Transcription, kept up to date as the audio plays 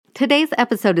Today's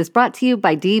episode is brought to you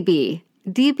by DB.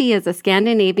 DB is a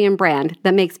Scandinavian brand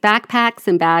that makes backpacks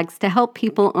and bags to help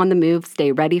people on the move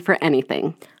stay ready for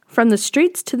anything. From the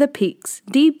streets to the peaks,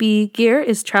 DB gear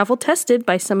is travel tested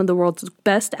by some of the world's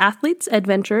best athletes,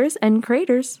 adventurers, and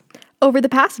creators. Over the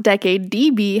past decade,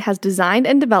 DB has designed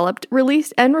and developed,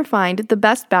 released, and refined the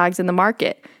best bags in the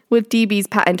market. With DB's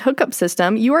patent hookup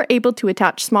system, you are able to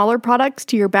attach smaller products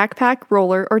to your backpack,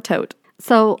 roller, or tote.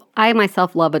 So I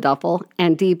myself love a duffel,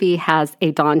 and DB has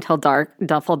a Dawn Till Dark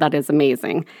duffel that is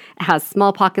amazing. It has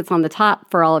small pockets on the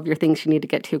top for all of your things you need to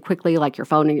get to quickly, like your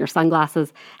phone and your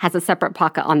sunglasses. Has a separate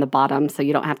pocket on the bottom, so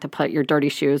you don't have to put your dirty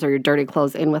shoes or your dirty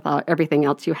clothes in with everything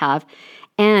else you have.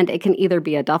 And it can either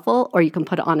be a duffel or you can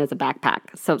put it on as a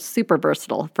backpack. So it's super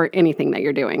versatile for anything that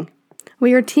you're doing.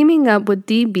 We are teaming up with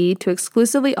DB to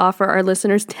exclusively offer our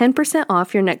listeners 10%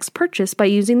 off your next purchase by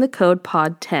using the code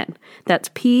POD10. That's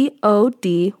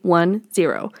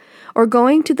POD10. Or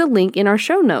going to the link in our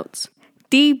show notes.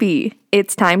 DB,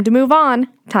 it's time to move on.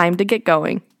 Time to get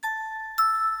going.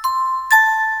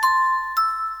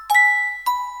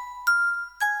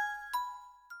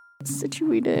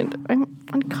 Situated. I'm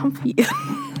uncomfy.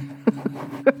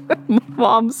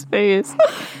 Mom's face.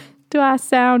 Do I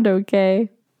sound okay?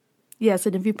 Yes,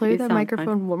 and if you play You that sound microphone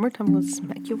fine. one more time, I'm going to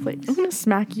smack your face. I'm gonna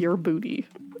smack your booty.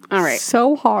 All right,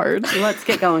 So hard. let's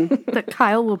get going. That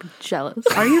Kyle will be jealous.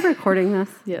 Are you recording this?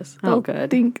 Yes. Oh,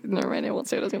 good. Never mind, I won't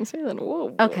say what I was gonna say then.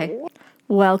 Whoa. Okay.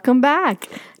 Welcome back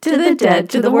to the Dead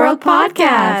to the World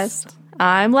podcast.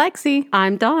 I'm Lexi.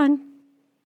 I'm Dawn.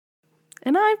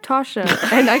 And I'm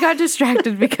Tasha. And I got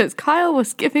distracted because Kyle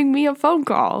was giving me a phone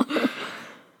call.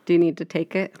 Do you need to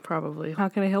take it? Probably. How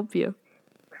can I help you?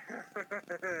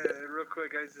 Real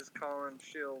quick, guys, just calling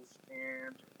Shills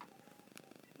and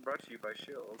brought to you by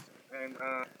Shills. And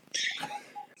all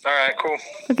right, cool.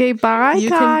 Okay, bye,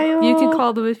 Kyle. You can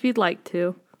call them if you'd like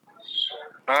to.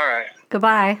 All right,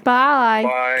 Goodbye. Bye.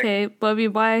 bye. Okay, love you,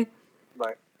 bye.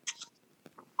 Bye.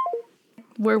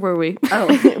 Where were we? Oh,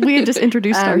 We had just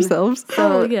introduced ourselves.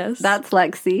 so yes. That's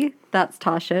Lexi. That's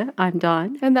Tasha. I'm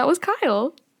Dawn. And that was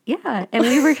Kyle. Yeah, and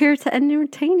we were here to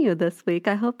entertain you this week.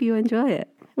 I hope you enjoy it.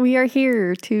 We are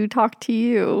here to talk to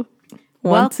you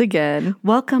once again.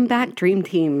 Welcome back, Dream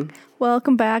Team.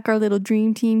 Welcome back, our little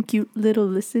dream team, cute little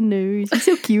listeners. You're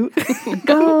so cute.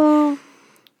 Go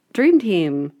Dream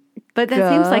Team. But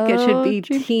that seems like it should be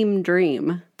Go, Team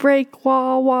Dream. Break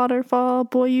wall, waterfall,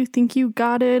 boy, you think you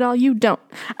got it all. You don't.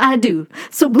 I do.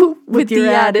 So woo with your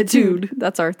attitude.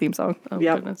 That's our theme song. Oh,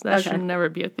 Yep. goodness. That Okay. should never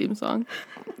be a theme song.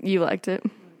 You liked it.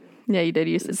 Yeah, you did.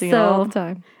 You used to sing it So- all the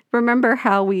time. Remember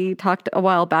how we talked a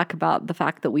while back about the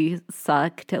fact that we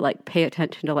suck to like pay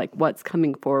attention to like what's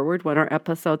coming forward when our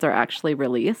episodes are actually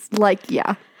released?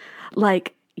 Yeah.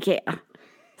 Like, yeah.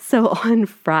 So on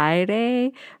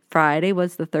Friday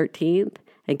was the 13th,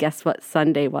 and guess what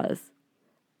Sunday was?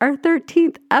 Our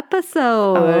 13th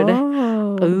episode.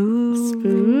 Oh, Ooh.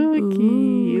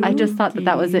 spooky. I just thought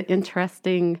that was an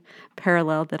interesting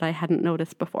parallel that I hadn't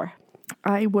noticed before.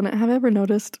 I wouldn't have ever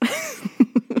noticed.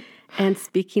 And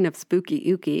speaking of spooky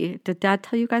ooky, did Dad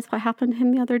tell you guys what happened to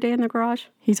him the other day in the garage?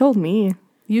 He told me.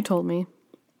 You told me.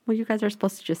 Well, you guys are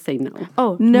supposed to just say no.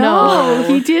 Oh, No,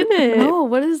 he didn't. No,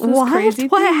 what is this crazy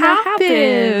What thing that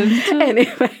happened?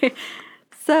 Anyway,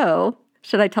 so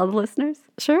should I tell the listeners?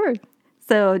 Sure.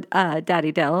 So,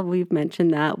 Daddy Dell, we've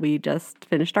mentioned that we just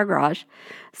finished our garage.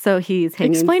 So he's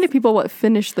hanging. Explain to people what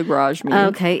finish the garage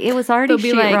means. Okay, it was already They'll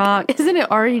be like, sheetrock. isn't it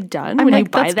already done I'm when like, you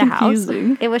buy that's the house?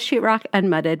 confusing. It was sheetrock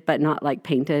unmudded, but not like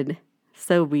painted.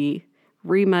 So we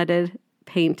remudded,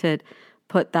 painted,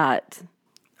 put that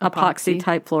epoxy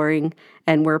type flooring,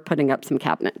 and we're putting up some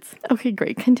cabinets. Okay,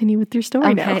 great. Continue with your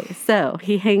story now. Okay, so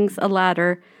he hangs a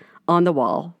ladder on the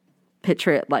wall.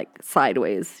 Picture it like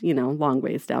sideways, long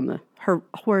ways down the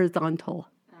horizontal.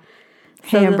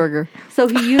 Hamburger. So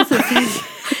he uses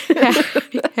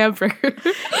Hamburger.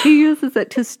 he uses it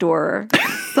to store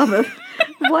some of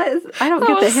I don't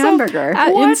get the hamburger.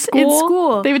 In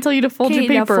school, They they would tell you to fold your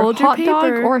Okay, now paper. fold your hot dog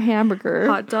paper. or hamburger.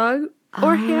 Hot dog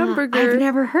or hamburger. I've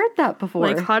never heard that before.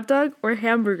 Like hot dog or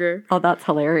hamburger. Oh, that's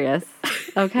hilarious.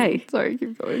 Okay. Sorry,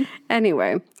 keep going.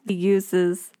 Anyway, he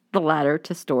uses the ladder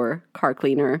to store car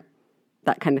cleaner,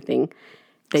 that kind of thing.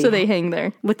 So they hang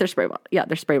there. With their spray bottle. Yeah,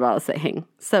 their spray bottles that hang.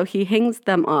 So he hangs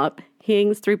them up. He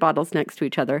hangs 3 bottles next to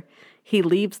each other. He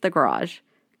leaves the garage,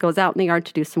 goes out in the yard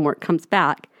to do some work, comes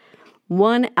back.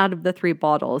 1 out of the 3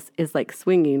 bottles is like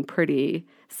swinging pretty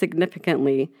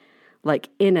significantly, like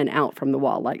in and out from the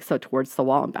wall, like so towards the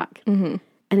wall and back. Mm-hmm.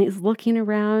 And he's looking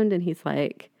around and he's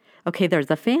like, okay, there's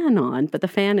a fan on, but the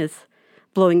fan is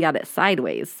blowing at it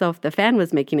sideways. So if the fan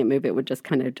was making it move, it would just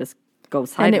kind of just go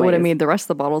sideways. And it would have made the rest of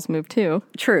the bottles move too.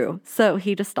 True. So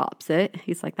he just stops it.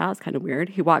 He's like, that was kind of weird.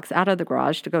 He walks out of the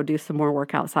garage to go do some more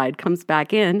work outside, comes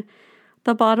back in.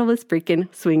 The bottle is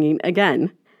freaking swinging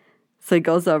again. So he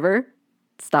goes over,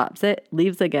 stops it,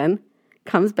 leaves again,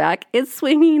 comes back, it's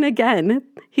swinging again.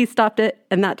 He stopped it,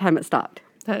 and that time it stopped.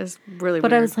 That is really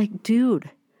But weird. I was like, dude,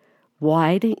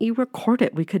 why didn't you record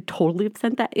it? We could totally have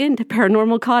sent that in to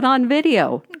Paranormal Caught on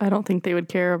Video. I don't think they would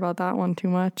care about that one too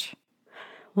much.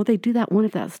 Well, they do that one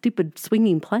at that stupid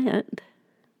swinging plant.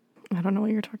 I don't know what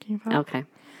you're talking about. Okay.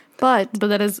 But But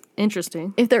that is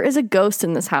interesting. if there is a ghost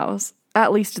in this house,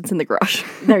 at least it's in the garage.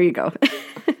 There you go.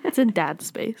 It's in dad's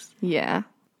space. Yeah.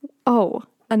 Oh,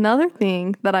 another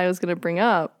thing that I was going to bring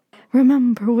up.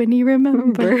 Remember when you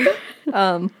remember.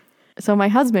 So my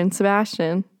husband,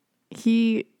 Sebastian,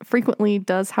 he frequently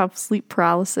does have sleep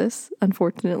paralysis,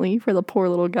 unfortunately, for the poor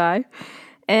little guy.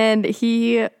 And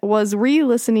he was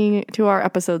re-listening to our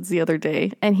episodes the other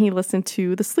day, and he listened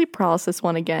to the sleep paralysis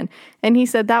one again. And he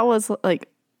said that was like,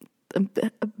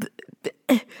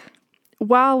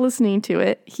 while listening to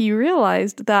it, he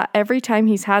realized that every time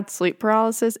he's had sleep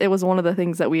paralysis, it was one of the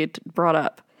things that we had brought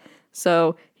up.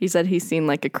 So he said he's seen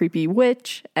like a creepy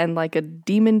witch and like a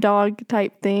demon dog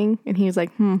type thing. And he was like,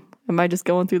 am I just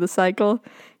going through the cycle?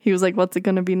 He was like, what's it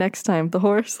going to be next time? The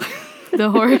horse?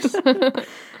 The horse.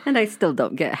 And I still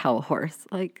don't get how a horse,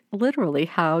 like literally,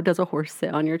 how does a horse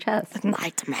sit on your chest?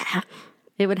 Nightmare.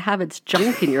 It would have its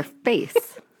junk in your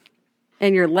face.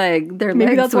 And your leg, their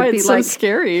Maybe legs that's would why be it's so like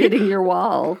scary. hitting your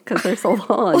wall because they're so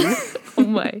long. Oh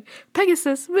my.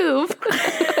 Pegasus, move.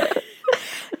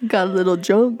 Got a little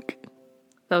junk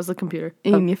That was the computer.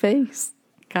 in your face.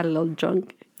 Got a little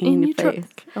junk in your face.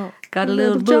 Oh. Got a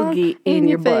little boogie in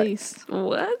your butt. face.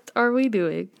 What are we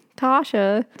doing?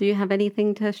 Tasha, Do you have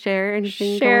anything to share?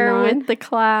 Anything share going on? with the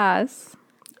class.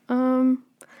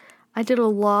 I did a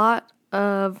lot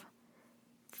of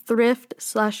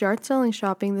thrift/yard selling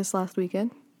shopping this last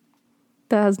weekend.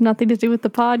 That has nothing to do with the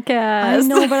podcast. I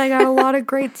know, but I got a lot of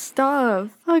great stuff.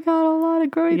 I got a lot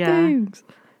of great Yeah. things.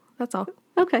 That's all.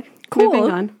 Okay, Cool. moving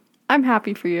on. I'm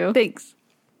happy for you. Thanks.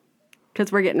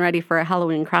 Because we're getting ready for a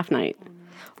Halloween craft night.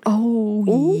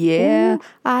 Oh, yeah.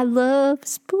 I love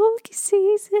spooky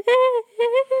season.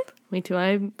 Me too.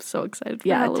 I'm so excited for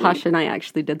Yeah, Halloween. Tasha and I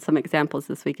actually did some examples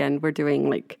this weekend. We're doing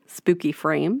like spooky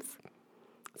frames.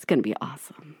 It's going to be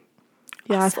awesome.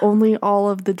 Yeah, if only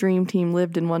all of the dream team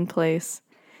lived in one place,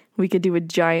 we could do a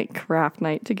giant craft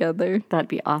night together. That'd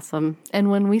be awesome.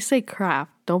 And when we say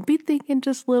craft, don't be thinking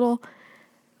just little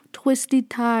twisty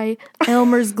tie,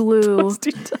 Elmer's glue,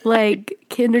 like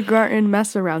kindergarten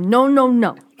mess around. No, no,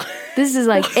 no. This is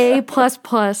like A++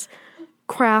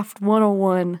 craft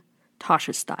 101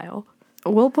 Tasha style.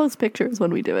 We'll post pictures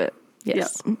when we do it.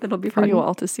 Yes. Yep, it'll be For fun. you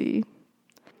all to see.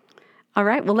 All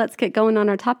right, well, let's get going on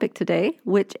our topic today,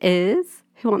 which is,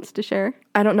 who wants to share?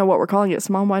 I don't know what we're calling it,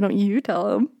 so Mom, why don't you tell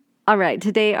them? All right,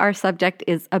 today our subject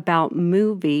is about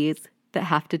movies that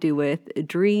have to do with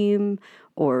dream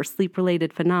or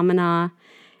sleep-related phenomena,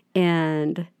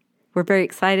 and we're very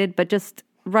excited, but just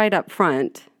right up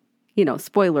front,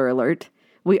 spoiler alert,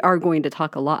 we are going to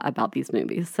talk a lot about these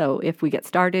movies. So if we get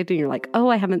started and you're like, oh,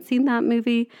 I haven't seen that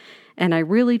movie, and I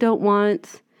really don't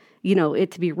want,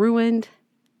 it to be ruined,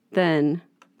 then,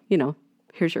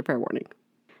 here's your fair warning.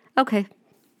 Okay,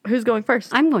 Who's going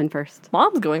first? I'm going first.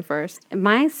 Mom's going first.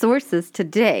 My sources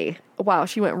today. Wow,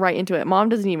 she went right into it. Mom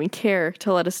doesn't even care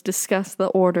to let us discuss the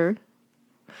order.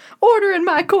 Order in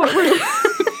my courtroom.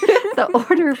 The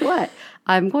order of what?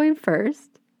 I'm going first.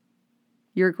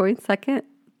 You're going second.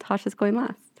 Tasha's going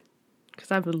last.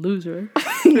 Because I'm the loser.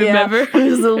 Remember?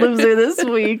 Who's the loser this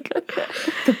week?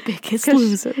 The biggest 'Cause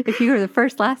loser. If you were the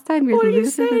first last time, you're What the are you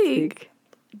loser this saying? week.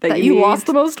 That you lost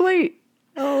the most weight.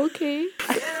 Oh, okay.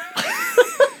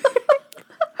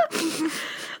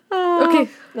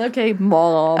 Okay,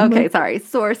 Mom. Okay, sorry.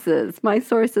 Sources. My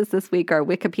sources this week are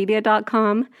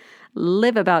wikipedia.com,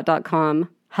 liveabout.com,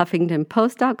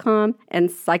 huffingtonpost.com, and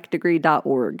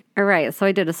psychdegree.org. All right, so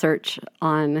I did a search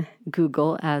on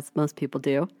Google, as most people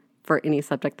do, for any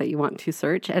subject that you want to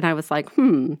search. And I was like,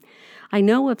 I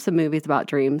know of some movies about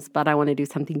dreams, but I want to do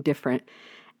something different.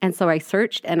 And so I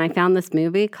searched and I found this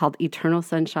movie called Eternal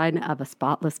Sunshine of a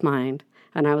Spotless Mind.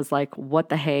 And I was like, what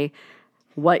the hey?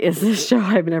 What is this show?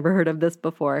 I've never heard of this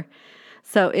before.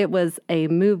 So it was a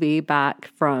movie back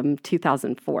from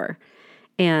 2004.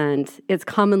 And it's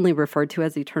commonly referred to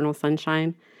as Eternal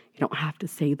Sunshine. You don't have to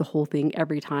say the whole thing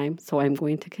every time. So I'm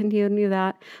going to continue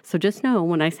that. So just know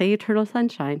when I say Eternal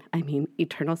Sunshine, I mean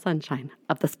Eternal Sunshine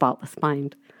of the Spotless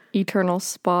Mind. Eternal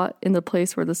spot in the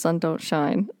place where the sun don't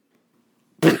shine.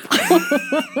 I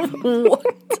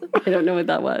don't know what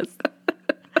that was.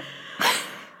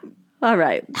 All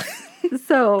right.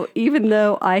 So even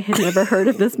though I had never heard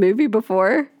of this movie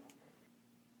before,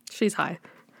 She's high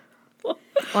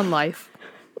on life.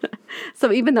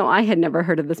 So even though I had never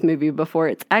heard of this movie before,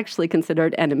 it's actually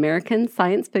considered an American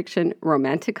science fiction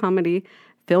romantic comedy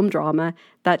film drama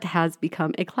that has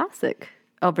become a classic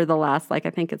over the last, I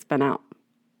think it's been out.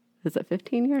 Is it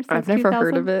 15 years? I've never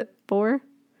heard of it. 4?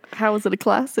 How is it a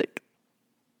classic?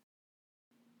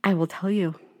 I will tell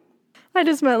you. I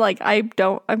just meant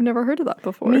I've never heard of that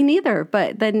before. Me neither,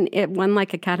 but then it won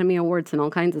Academy Awards and all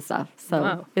kinds of stuff. So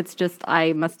Wow. it's just,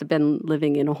 I must have been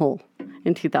living in a hole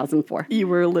in 2004. You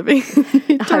were living in an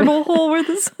eternal hole where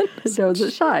the sun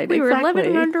Doesn't shine. We were living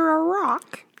Exactly. under a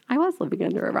rock. I was living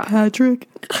under a rock. Patrick.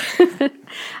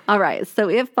 All right, so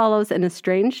it follows an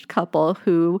estranged couple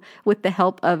who, with the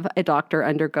help of a doctor,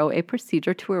 undergo a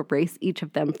procedure to erase each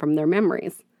of them from their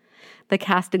memories. The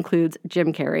cast includes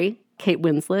Jim Carrey, Kate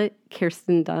Winslet,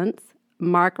 Kirsten Dunst,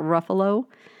 Mark Ruffalo,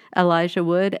 Elijah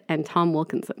Wood, and Tom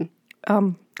Wilkinson.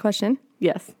 Question.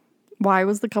 Yes, Why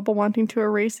was the couple wanting to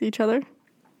erase each other?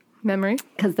 Memory?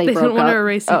 because they They broke didn't want to up.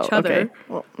 erase each other. Okay.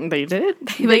 Well, they did.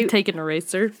 They take an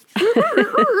eraser.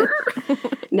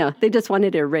 No, they just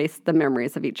wanted to erase the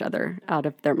memories of each other out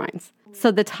of their minds.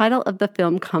 So the title of the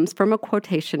film comes from a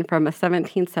quotation from a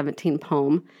 1717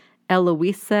 poem,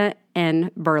 Eloisa and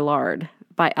Berlard,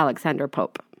 by Alexander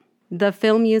Pope. The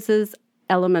film uses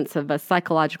elements of a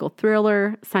psychological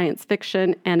thriller, science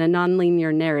fiction, and a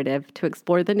nonlinear narrative to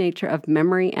explore the nature of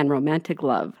memory and romantic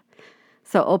love.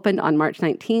 So opened on March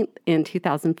 19th in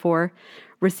 2004,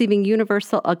 receiving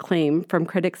universal acclaim from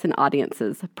critics and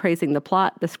audiences, praising the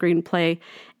plot, the screenplay,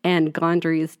 and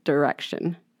Gondry's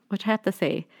direction, which I have to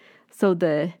say. So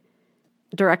the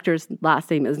director's last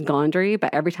name is Gondry,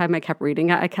 but every time I kept reading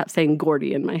it, I kept saying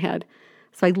Gordy in my head.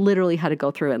 So I literally had to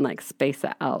go through it and space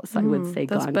it out. So I would say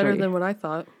That's Gondry. better than what I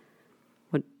thought.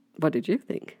 What did you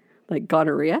think?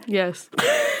 Gonorrhea? Yes.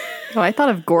 Oh, I thought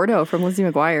of Gordo from Lizzie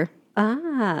McGuire.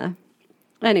 Ah.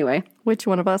 Anyway, Which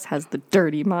one of us has the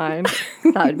dirty mind?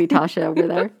 that would be Tasha over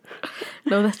there.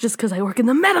 No, that's just because I work in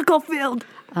the medical field.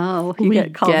 Oh, you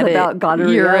get calls Get it. about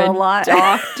gonorrhea You're a lot.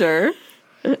 doctor.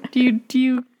 Do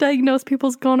you diagnose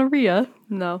people's gonorrhea?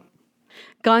 No.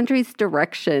 Gondry's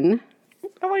direction.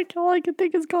 Oh my god, all I can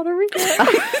think is gonorrhea.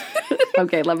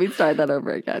 Okay, let me start that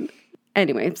over again.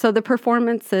 Anyway, so the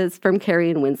performances from Carrey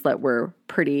and Winslet were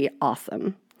pretty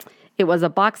awesome. It was a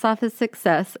box office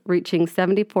success, reaching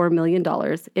 $74 million.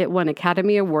 It won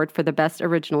Academy Award for the Best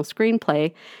Original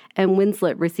Screenplay, and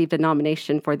Winslet received a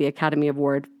nomination for the Academy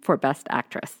Award for Best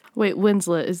Actress. Wait,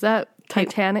 Winslet, is that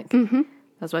Titanic? Mm-hmm.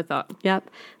 That's what I thought. Yep.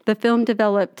 The film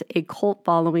developed a cult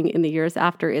following in the years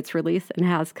after its release and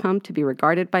has come to be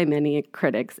regarded by many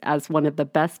critics as one of the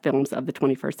best films of the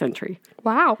 21st century.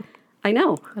 Wow. I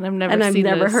know. And I've never I've seen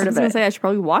never this. heard I of was gonna it. say I should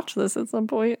probably watch this at some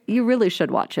point. You really should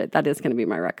watch it. That is going to be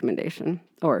my recommendation,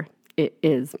 or it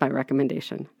is my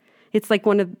recommendation. It's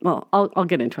one of, well, I'll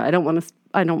get into it. I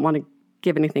don't want to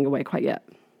give anything away quite yet.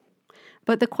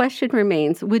 But the question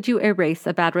remains, would you erase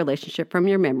a bad relationship from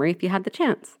your memory if you had the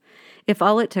chance? If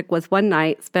all it took was one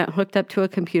night spent hooked up to a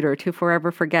computer to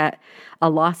forever forget a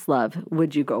lost love,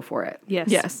 would you go for it? Yes.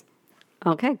 Yes.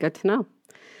 Okay, good to know.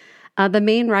 The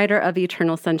main writer of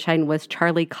Eternal Sunshine was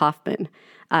Charlie Kaufman.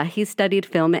 He studied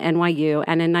film at NYU,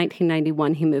 and in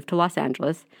 1991 he moved to Los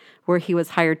Angeles, where he was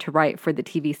hired to write for the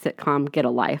TV sitcom Get a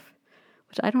Life,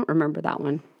 which I don't remember that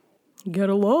one. Get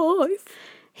a life.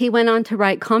 He went on to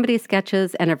write comedy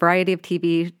sketches and a variety of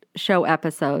TV show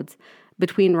episodes.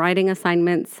 Between writing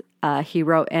assignments, he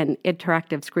wrote an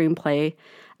interactive screenplay,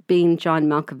 Being John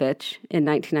Malkovich, in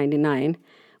 1999,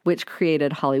 which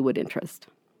created Hollywood interest.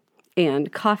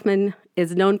 And Kaufman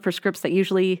is known for scripts that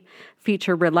usually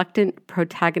feature reluctant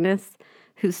protagonists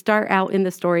who start out in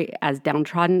the story as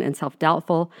downtrodden and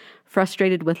self-doubtful,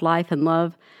 frustrated with life and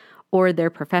love, or their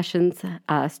professions,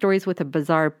 stories with a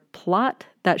bizarre plot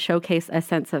that showcase a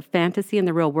sense of fantasy in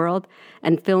the real world,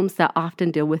 and films that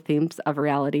often deal with themes of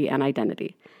reality and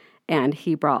identity. And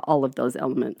he brought all of those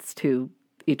elements to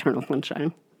Eternal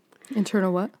Sunshine.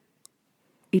 Internal what?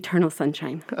 Eternal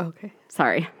Sunshine. Okay.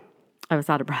 Sorry, I was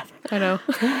out of breath. I know.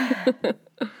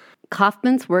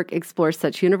 Kaufman's work explores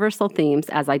such universal themes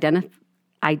as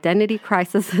identity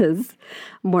crises,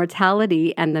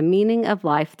 mortality, and the meaning of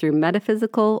life through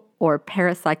metaphysical or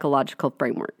parapsychological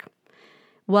framework.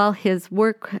 While his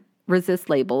work resists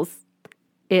labels,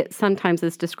 it sometimes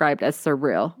is described as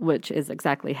surreal, which is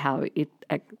exactly how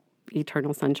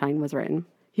Eternal Sunshine was written.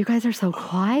 You guys are so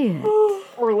quiet.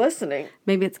 We're listening.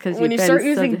 Maybe it's because When you start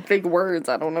using big words,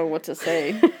 I don't know what to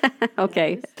say.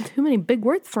 Okay. Too many big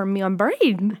words for me on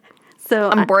brain. So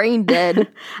I'm brain dead.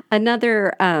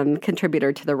 another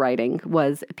contributor to the writing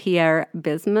was Pierre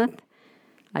Bismuth.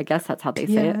 I guess that's how they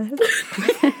say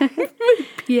it.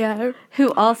 Yeah.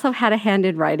 Who also had a hand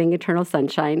in writing Eternal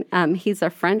Sunshine. He's a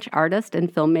French artist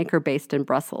and filmmaker based in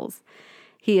Brussels.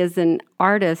 He is an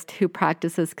artist who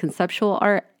practices conceptual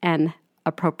art and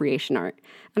appropriation art.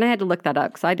 And I had to look that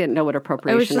up because I didn't know what I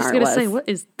appropriation was just art going to was. say, what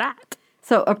is that?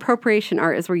 So appropriation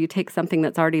art is where you take something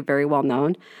that's already very well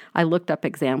known. I looked up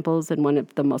examples, and one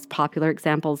of the most popular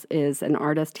examples is an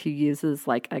artist who uses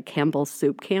like a Campbell's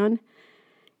soup can,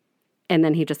 and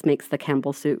then he just makes the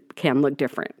Campbell's soup can look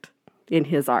different in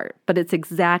his art. But it's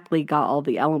exactly got all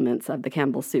the elements of the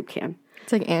Campbell's soup can.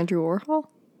 It's like Andrew Warhol.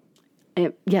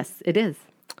 Yes, it is.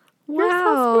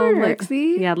 Wow, smart.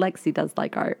 Lexi. Yeah, Lexi does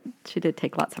like art. She did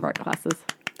take lots of art classes.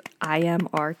 I am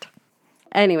art.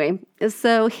 Anyway,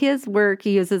 so his work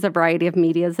uses a variety of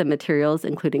medias and materials,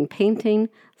 including painting,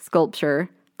 sculpture,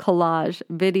 collage,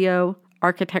 video,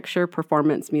 architecture,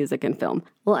 performance, music, and film.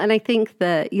 Well, and I think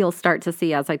that you'll start to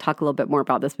see as I talk a little bit more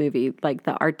about this movie, like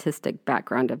the artistic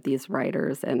background of these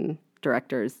writers and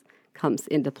directors comes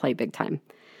into play big time.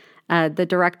 The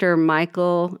director,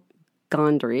 Michael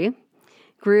Gondry,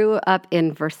 grew up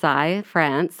in Versailles,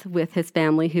 France, with his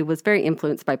family who was very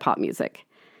influenced by pop music.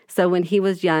 So when he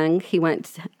was young, he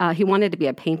wanted to be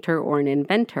a painter or an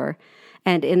inventor.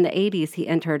 And in the 80s, he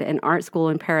entered an art school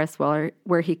in Paris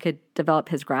where he could develop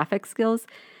his graphic skills.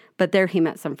 But there he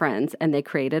met some friends, and they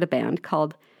created a band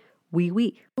called Oui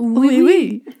Oui. Oui,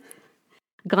 oui.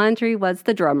 Gondry was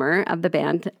the drummer of the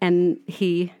band, and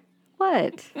he...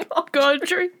 What? Oh,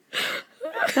 Gondry.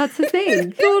 That's his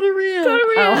name. Gonorrhea.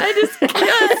 I just can't.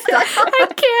 I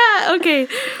can't. Okay.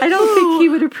 I don't think he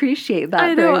would appreciate that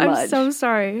I know. very I'm much. so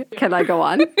sorry. Can I go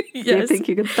on? Do you Yes. think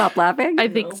you can stop laughing? I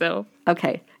think so.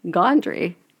 Okay.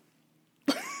 Gondry.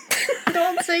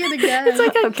 Don't say it again. It's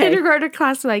like a Okay. kindergarten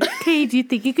class, like, hey, do you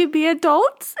think you could be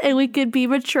adults and we could be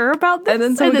mature about this? And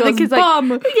then someone the goes, kid's bum.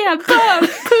 like, yeah, bum,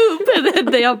 poop. And then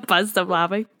they all bust up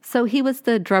laughing. So he was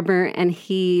the drummer, and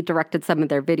he directed some of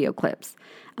their video clips.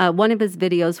 One of his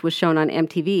videos was shown on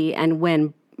MTV, and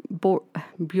when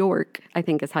Björk, I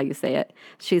think is how you say it,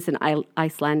 she's an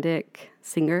Icelandic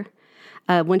singer.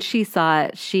 When she saw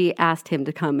it, she asked him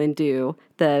to come and do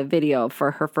the video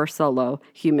for her first solo,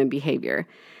 Human Behavior.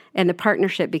 And the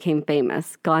partnership became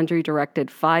famous. Gondry directed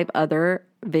 5 other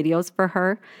videos for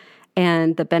her,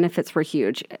 and the benefits were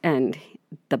huge, and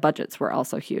the budgets were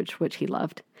also huge, which he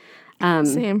loved.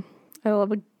 Same. I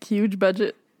love a huge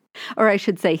budget. Or I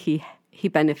should say he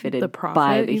benefited The profit,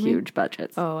 by the you mean? huge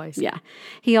budgets. Oh, I see. Yeah.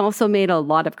 He also made a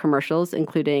lot of commercials,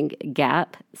 including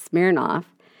Gap, Smirnoff,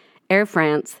 Air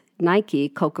France, Nike,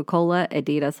 Coca-Cola,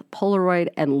 Adidas, Polaroid,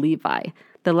 and Levi,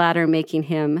 the latter making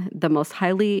him the most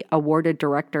highly awarded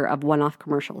director of one-off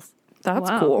commercials. That's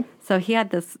Wow. cool. So he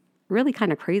had this really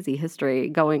kind of crazy history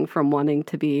going from wanting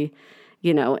to be,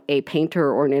 a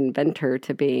painter or an inventor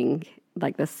to being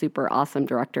like this super awesome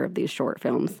director of these short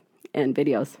films and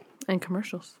videos. And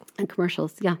commercials. And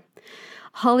commercials, yeah.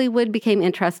 Hollywood became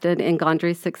interested in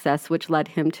Gondry's success, which led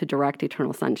him to direct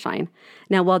Eternal Sunshine.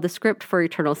 Now, while the script for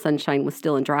Eternal Sunshine was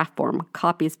still in draft form,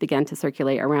 copies began to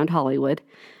circulate around Hollywood.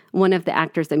 One of the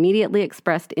actors immediately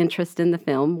expressed interest in the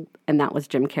film, and that was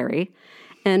Jim Carrey.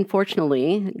 And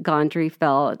fortunately, Gondry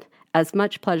felt as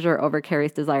much pleasure over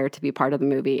Carrey's desire to be part of the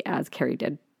movie as Carrey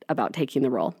did about taking the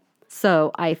role.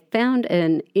 So I found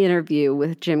an interview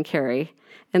with Jim Carrey,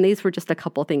 and these were just a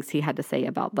couple things he had to say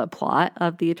about the plot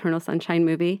of the Eternal Sunshine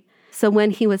movie. So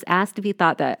when he was asked if he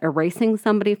thought that erasing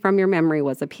somebody from your memory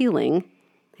was appealing,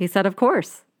 he said, of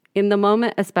course. In the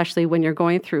moment, especially when you're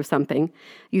going through something,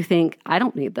 you think, I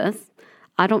don't need this.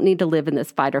 I don't need to live in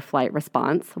this fight or flight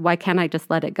response. Why can't I just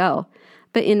let it go?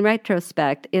 But in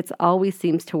retrospect, it always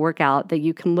seems to work out that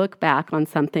you can look back on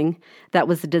something that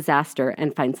was a disaster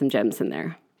and find some gems in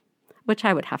there, which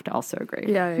I would have to also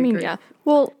agree. Yeah, I mean, yeah.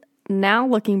 Well, now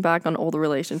looking back on old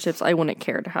relationships, I wouldn't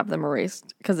care to have them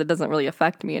erased because it doesn't really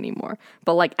affect me anymore.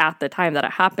 But like at the time that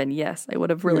it happened, yes, I would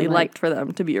have really liked for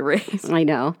them to be erased. I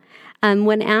know.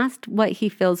 When asked what he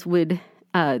feels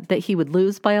that he would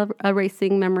lose by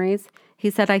erasing memories, he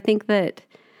said, I think that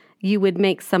you would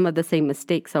make some of the same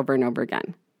mistakes over and over again.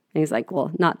 And he's like,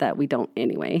 well, not that we don't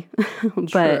anyway.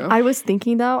 But I was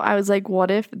thinking though, I was like,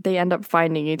 what if they end up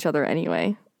finding each other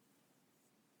anyway?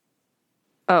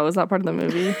 Oh, is that part of the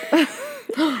movie?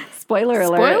 spoiler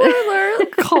alert. Spoiler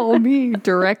alert! Call me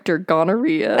Director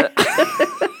Gonorrhea.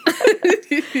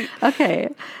 Okay.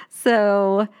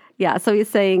 So, yeah. So he's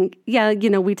saying, yeah,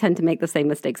 we tend to make the same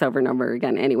mistakes over and over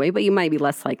again anyway, but you might be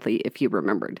less likely if you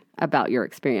remembered about your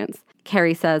experience.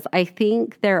 Carrey says, I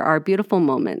think there are beautiful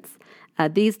moments.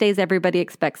 These days, everybody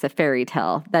expects a fairy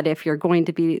tale that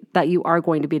you are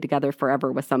going to be together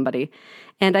forever with somebody.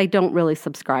 And I don't really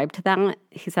subscribe to that.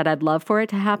 He said, I'd love for it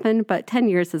to happen, but 10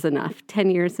 years is enough.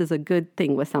 10 years is a good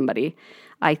thing with somebody.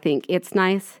 I think it's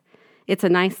nice. It's a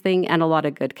nice thing, and a lot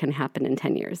of good can happen in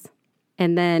 10 years.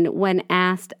 And then when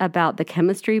asked about the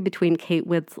chemistry between Kate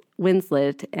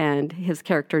Winslet and his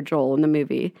character Joel in the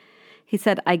movie, he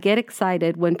said, I get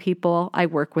excited when people I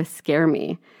work with scare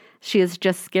me. She is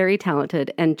just scary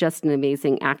talented and just an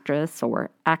amazing actress or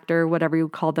actor, whatever you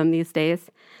call them these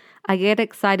days. I get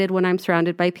excited when I'm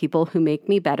surrounded by people who make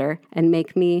me better and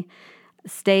make me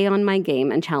stay on my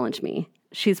game and challenge me.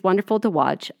 She's wonderful to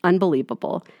watch,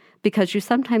 unbelievable, because you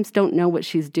sometimes don't know what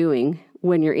she's doing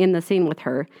when you're in the scene with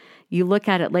her. You look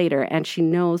at it later and she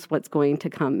knows what's going to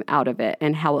come out of it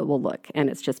and how it will look, and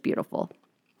it's just beautiful.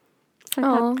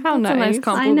 Oh, how that's a nice nice.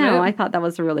 compliment. I know. I thought that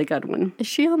was a really good one. Is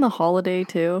she on The Holiday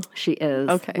too? She is.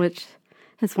 Okay. Which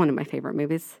is one of my favorite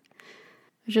movies. I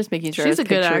was just making sure She's I was a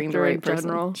good picturing actor the right in person.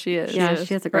 general. She is. Yeah,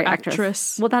 she is a great Or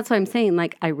actress. Well, that's what I'm saying.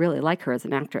 Like, I really like her as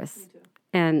an actress.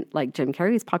 And like Jim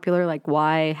Carrey's popular. Like,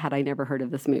 why had I never heard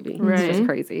of this movie? It's just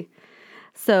crazy.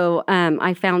 So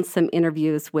I found some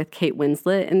interviews with Kate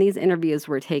Winslet, and these interviews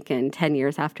were taken 10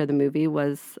 years after the movie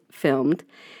was filmed.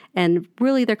 And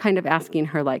really, they're kind of asking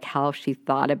her, like, how she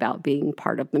thought about being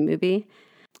part of the movie.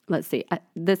 Let's see.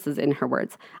 This is in her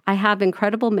words. I have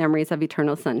incredible memories of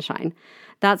Eternal Sunshine.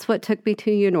 That's what took me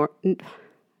to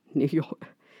New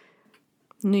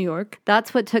York.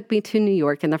 That's what took me to New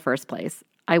York in the first place.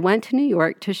 I went to New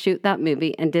York to shoot that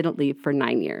movie and didn't leave for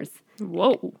 9 years.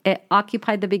 Whoa. It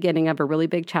occupied the beginning of a really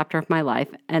big chapter of my life,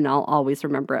 and I'll always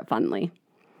remember it fondly.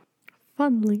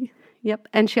 Fondly. Yep.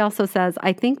 And she also says,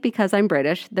 I think because I'm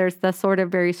British, there's the sort of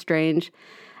very strange,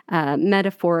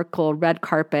 metaphorical red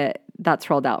carpet that's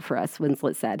rolled out for us,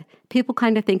 Winslet said. People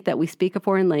kind of think that we speak a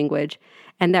foreign language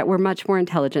and that we're much more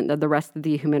intelligent than the rest of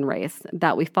the human race,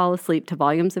 that we fall asleep to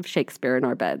volumes of Shakespeare in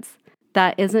our beds.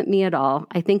 That isn't me at all.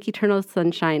 I think Eternal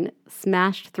Sunshine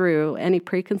smashed through any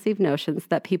preconceived notions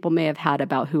that people may have had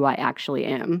about who I actually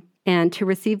am. And to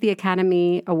receive the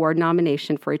Academy Award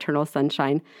nomination for Eternal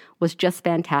Sunshine was just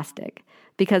fantastic,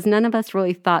 because none of us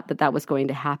really thought that that was going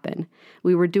to happen.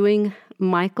 We were doing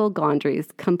Michael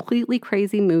Gondry's completely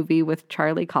crazy movie with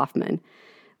Charlie Kaufman.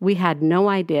 We had no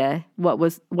idea what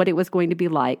it was going to be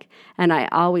like, and I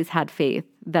always had faith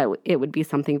that it would be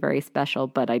something very special,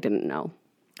 but I didn't know.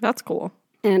 That's cool.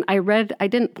 And I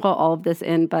didn't put all of this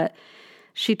in, but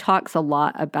she talks a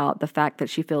lot about the fact that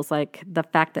she feels like the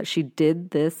fact that she did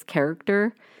this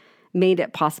character made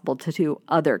it possible to do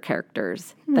other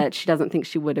characters that she doesn't think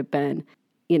she would have been,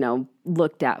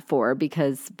 looked at for,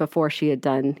 because before she had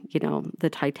done, the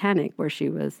Titanic, where she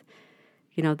was,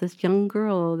 this young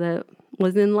girl that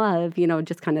was in love,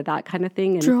 just kind of that kind of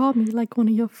thing. And Draw me like one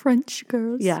of your French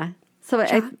girls. yeah. So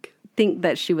I think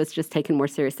that she was just taken more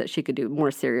serious, that she could do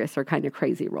more serious or kind of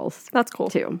crazy roles. That's cool.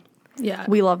 Too. Yeah.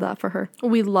 We love that for her.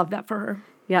 We love that for her.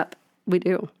 Yep, we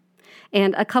do.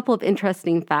 And a couple of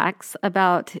interesting facts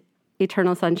about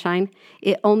Eternal Sunshine.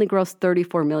 It only grossed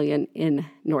 $34 million in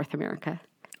North America.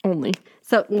 Only.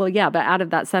 So, well, yeah, but out of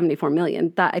that $74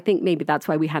 million, I think maybe that's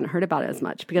why we hadn't heard about it as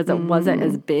much, because it wasn't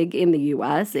as big in the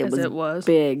U.S. It was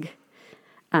big,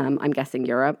 I'm guessing,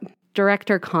 Europe.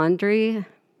 Director Condry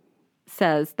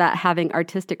says that having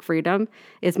artistic freedom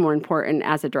is more important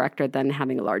as a director than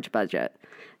having a large budget.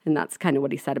 And that's kind of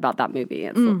what he said about that movie.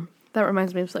 That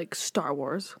reminds me of like Star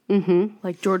Wars. Mm-hmm.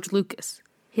 Like George Lucas.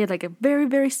 He had like a very,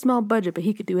 very small budget, but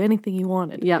he could do anything he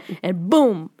wanted. Yep. And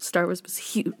boom, Star Wars was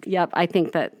huge. Yep, I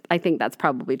think that's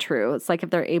probably true. It's like if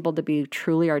they're able to be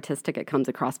truly artistic, it comes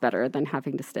across better than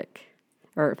having to stick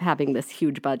or having this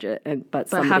huge budget, but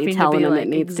somebody having telling to be them like it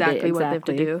needs to be exactly what they have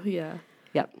to do. Yeah.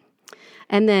 Yep.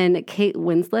 And then Kate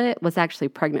Winslet was actually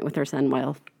pregnant with her son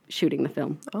while shooting the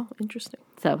film. Oh, interesting.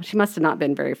 So she must have not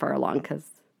been very far along, because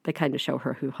they kind of show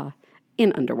her hoo-ha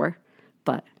in underwear,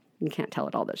 but you can't tell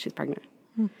at all that she's pregnant.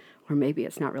 Or maybe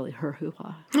it's not really her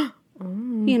hoo-ha.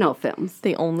 Films.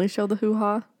 They only show the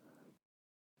hoo-ha?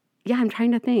 Yeah, I'm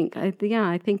trying to think. I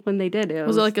think when they did it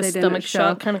Was it like a they didn't stomach show-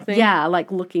 shot kind of thing? Yeah,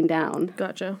 like looking down.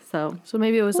 Gotcha. So So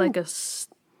maybe it was like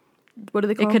what do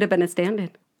they call it could have been a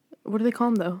stand-in. What do they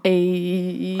call them though?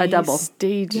 A double.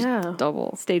 Stage Yeah.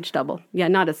 double. Stage double. Yeah,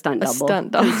 not a stunt double.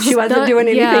 stunt double. She wasn't Stunt- doing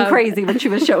anything yeah. crazy when she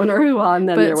was showing her hoo-ha, and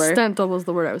then there But were... stunt double is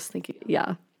the word I was thinking.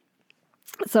 Yeah.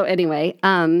 So anyway,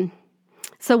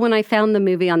 so when I found the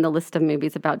movie on the list of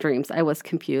movies about dreams, I was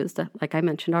confused, like I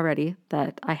mentioned already,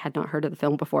 that I had not heard of the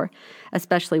film before,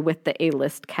 especially with the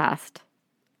A-list cast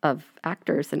of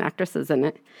actors and actresses in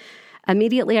it.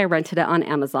 Immediately, I rented it on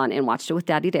Amazon and watched it with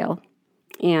Daddy Dale.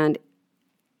 And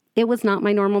It was not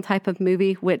my normal type of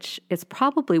movie, which is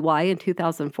probably why in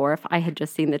 2004, if I had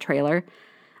just seen the trailer,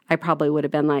 I probably would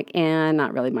have been like,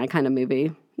 not really my kind of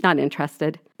movie, not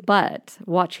interested. But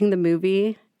watching the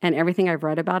movie and everything I've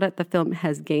read about it, the film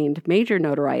has gained major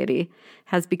notoriety,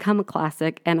 has become a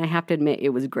classic, and I have to admit it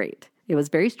was great. It was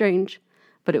very strange,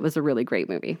 but it was a really great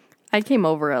movie. I came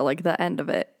over at like the end of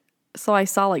it, so I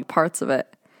saw like parts of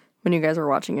it when you guys were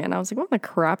watching it, and I was like, what the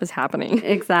crap is happening?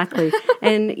 Exactly.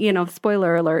 And,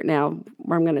 spoiler alert now,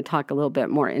 where I'm going to talk a little bit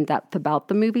more in depth about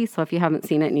the movie. So if you haven't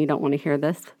seen it and you don't want to hear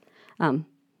this, go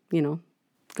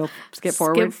skip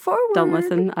forward. Don't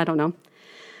listen. I don't know.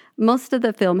 Most of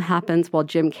the film happens while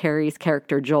Jim Carrey's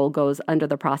character Joel goes under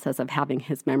the process of having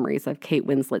his memories of Kate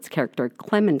Winslet's character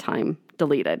Clementine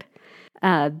deleted.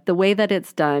 The way that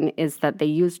it's done is that they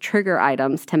use trigger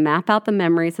items to map out the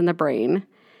memories in the brain,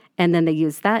 and then they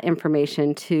use that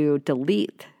information to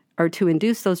delete or to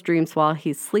induce those dreams while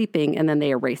he's sleeping, and then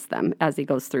they erase them as he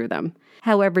goes through them.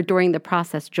 However, during the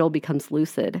process, Joel becomes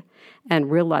lucid and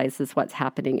realizes what's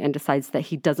happening and decides that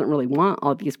he doesn't really want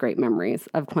all these great memories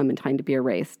of Clementine to be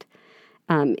erased.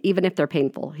 Even if they're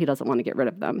painful, he doesn't want to get rid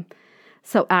of them.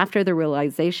 So after the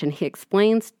realization, he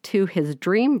explains to his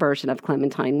dream version of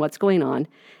Clementine what's going on,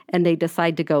 and they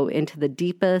decide to go into the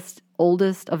deepest,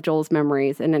 oldest of Joel's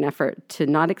memories in an effort to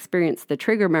not experience the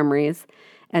trigger memories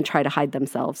and try to hide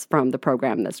themselves from the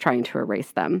program that's trying to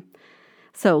erase them.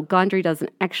 So Gondry does an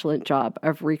excellent job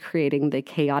of recreating the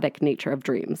chaotic nature of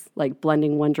dreams, like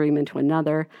blending one dream into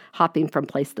another, hopping from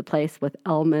place to place with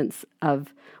elements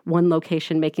of one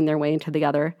location making their way into the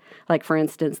other. Like, for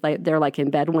instance, they're like in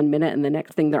bed 1 minute and the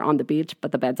next thing they're on the beach,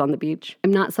 but the bed's on the beach.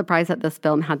 I'm not surprised that this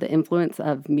film had the influence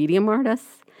of medium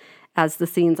artists, as the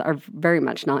scenes are very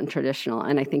much non-traditional,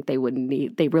 and I think they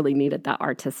really needed that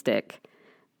artistic,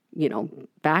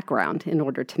 background in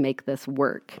order to make this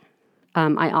work.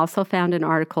 I also found an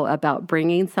article about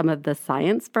bringing some of the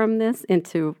science from this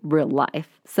into real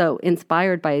life. So,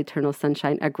 inspired by Eternal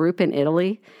Sunshine, a group in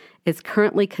Italy is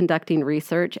currently conducting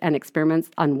research and experiments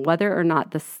on whether or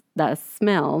not the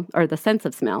smell or the sense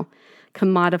of smell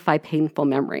can modify painful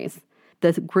memories.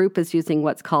 The group is using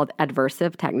what's called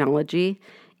aversive technology,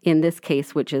 in this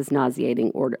case, which is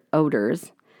nauseating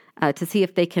odors, to see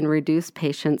if they can reduce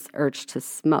patients' urge to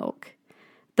smoke.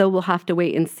 Though we'll have to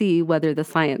wait and see whether the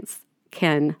science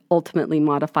can ultimately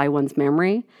modify one's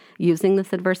memory using this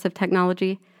aversive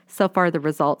technology. So far, the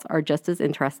results are just as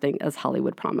interesting as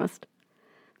Hollywood promised.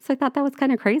 So I thought that was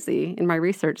kind of crazy in my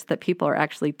research that people are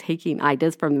actually taking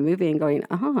ideas from the movie and going,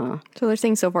 So they're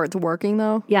saying so far it's working,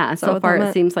 though? Yeah, so far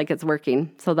it seems like it's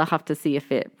working. So they'll have to see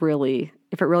if it really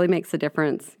makes a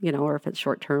difference, or if it's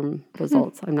short-term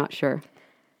results. I'm not sure.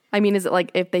 I mean, is it like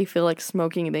if they feel like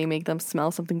smoking, they make them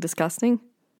smell something disgusting?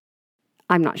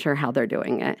 I'm not sure how they're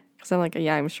doing it. Because I'm like,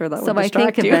 yeah, I'm sure that would So I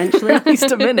distract think you eventually, at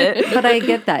least a minute. But I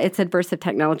get that it's aversive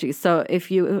technology. So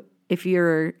if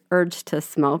your urge to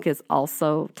smoke is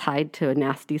also tied to a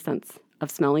nasty sense of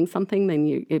smelling something,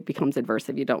 then it becomes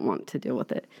aversive. You don't want to deal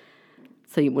with it,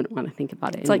 so you wouldn't want to think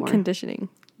about it It's anymore. like conditioning.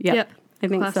 Yep. I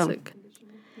think Classic.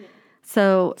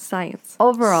 so. Science.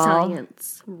 Overall,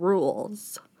 Science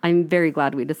rules. I'm very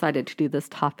glad we decided to do this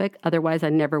topic. Otherwise, I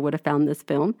never would have found this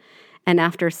film. And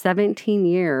after 17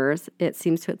 years, it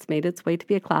seems to have made its way to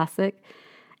be a classic.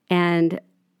 And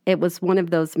it was one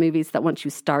of those movies that once you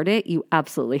start it, you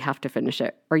absolutely have to finish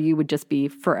it, or you would just be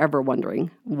forever wondering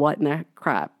what in the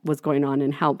crap was going on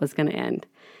and how it was going to end.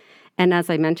 And as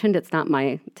I mentioned, it's not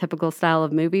my typical style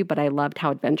of movie, but I loved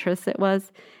how adventurous it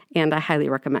was. And I highly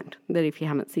recommend that if you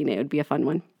haven't seen it, it would be a fun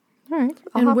one. All right.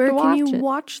 And where can you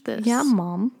watch this? Yeah,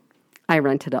 Mom. I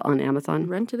rented it on Amazon.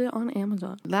 Rented it on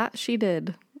Amazon. That she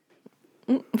did.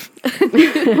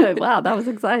 Wow, that was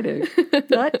exciting.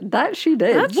 That she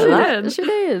did. She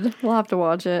did. We'll have to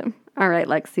watch it. All right,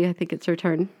 Lexi, I think it's your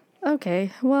turn.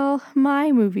 Okay. Well,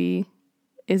 my movie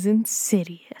is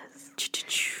Insidious.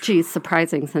 Geez,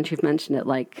 surprising since you've mentioned it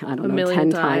like, I don't know, million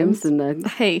 10 times in the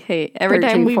Hey,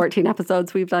 14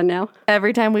 episodes we've done now.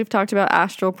 Every time we've talked about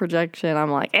astral projection, I'm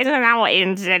like, isn't that what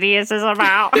Insidious is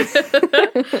about?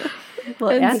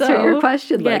 Well, And answer so- your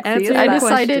question, yeah, Lexi. answer I your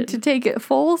decided question. to take it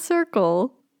full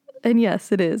circle. And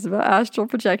yes, it is about astral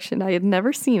projection. I had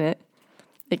never seen it.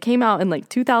 It came out in like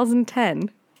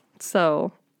 2010.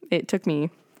 So it took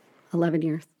me 11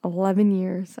 years. 11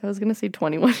 years. I was going to say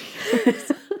 21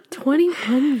 years.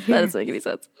 21 years. That doesn't make any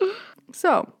sense.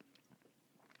 So,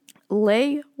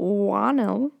 Leigh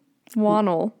Whannell.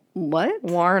 What?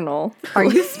 Warnell. Are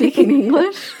you speaking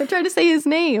English? I'm trying to say his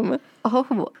name.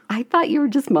 Oh, I thought you were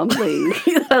just mumbling.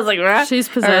 I was like, She's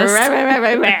possessed.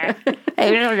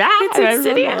 it's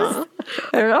Insidious.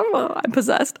 I'm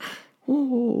possessed.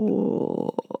 Ooh.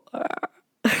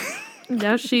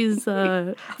 Now she's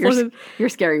You're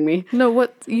scaring me. no,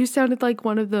 what you sounded like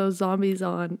one of those zombies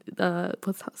on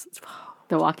what's that?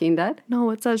 The Walking Dead? No,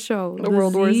 what's that show? The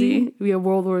World War Z? Yeah,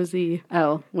 World War Z.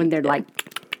 Oh, when they're like,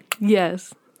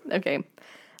 Yes. Okay.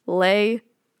 Leigh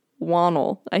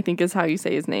Whannell, I think is how you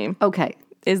say his name, okay,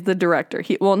 is the director.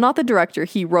 Not the director.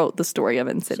 He wrote the story of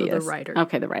So Insidious. the writer.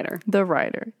 okay, the writer. The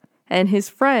writer. And his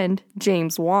friend,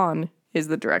 James Wan, is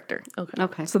the director.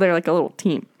 Okay. So they're like a little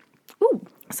team. Ooh.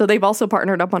 So they've also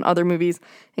partnered up on other movies,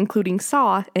 including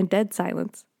Saw and Dead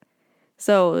Silence.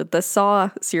 So the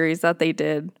Saw series that they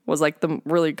did was like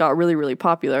got really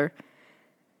popular.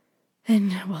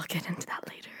 And we'll get into that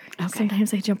later. Okay.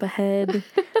 Sometimes I jump ahead,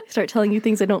 start telling you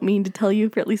things I don't mean to tell you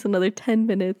for at least another 10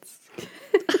 minutes.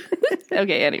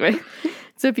 Okay, anyway.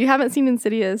 So if you haven't seen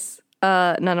Insidious,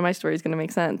 none of my story is going to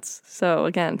make sense. So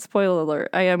again, spoiler alert,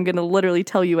 I am going to literally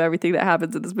tell you everything that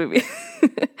happens in this movie.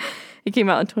 It came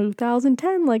out in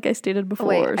 2010, like I stated before.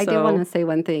 Wait, I did want to say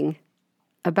one thing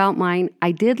about mine.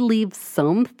 I did leave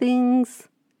some things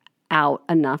out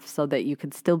enough so that you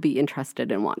could still be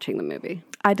interested in watching the movie.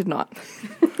 I did not.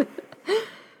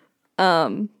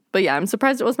 But yeah, I'm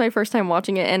surprised it was my first time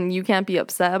watching it, and you can't be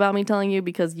upset about me telling you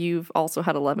because you've also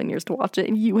had 11 years to watch it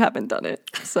and you haven't done it.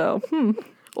 So,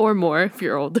 Or more if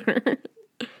you're older.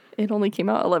 it only came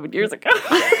out 11 years ago.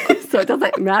 So it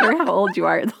doesn't matter how old you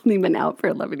are. It's only been out for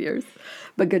 11 years.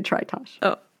 But good try, Tosh.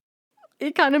 Oh,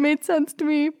 it kind of made sense to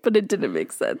me, but it didn't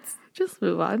make sense. Just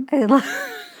move on.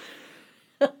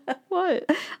 What?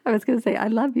 I was going to say, I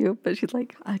love you. But she's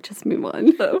like, I just move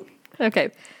on. Oh.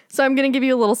 Okay, so I'm going to give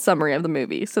you a little summary of the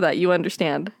movie so that you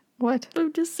understand. What?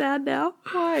 I'm just sad now.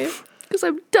 Why? Because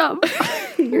I'm dumb.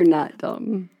 You're not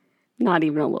dumb. Not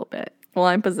even a little bit. Well,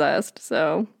 I'm possessed,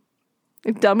 so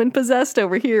dumb and possessed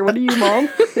over here. What are you, Mom?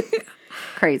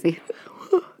 Crazy.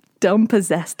 Dumb,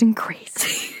 possessed, and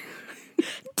crazy.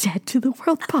 Dead to the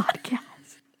World podcast.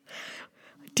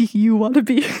 Do you want to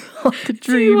be on the Do you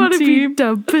dream want to team? be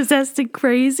dumb, possessed, and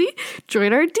crazy?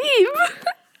 Join our team.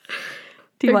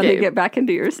 Do you want Okay. to get back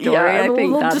into your story? Yeah, I I'm a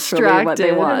think little that's distracted. really what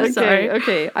they want. Okay, Sorry.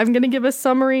 okay. I'm going to give a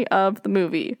summary of the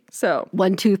movie. So,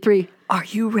 1, 2, 3. are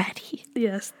you ready?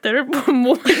 Yes, they're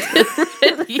more than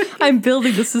ready. I'm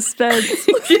building the suspense.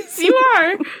 Yes, you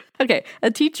are. Okay, a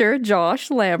teacher,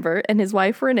 Josh Lambert, and his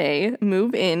wife Renee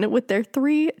move in with their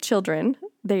 3 children.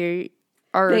 They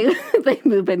They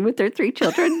move in with their 3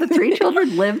 children. The 3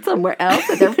 children live somewhere else,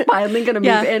 and they're finally going to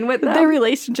move in with them. Their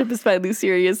relationship is finally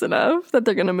serious enough that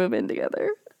they're going to move in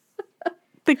together.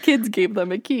 The kids gave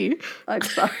them a key. I'm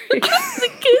sorry. The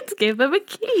kids gave them a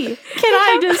key. Can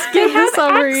I just give the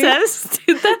summary? Access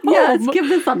to the home. Yes, give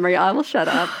the summary. I will shut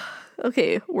up.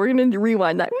 Okay, we're going to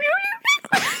rewind that.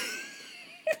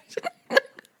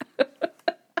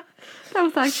 That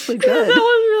was actually That good. was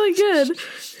really good.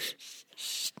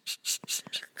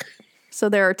 So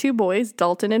there are 2 boys,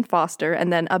 Dalton and Foster,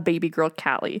 and then a baby girl,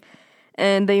 Callie.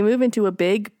 And they move into a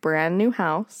big, brand new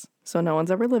house. So no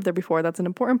one's ever lived there before. That's an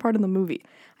important part of the movie.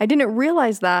 I didn't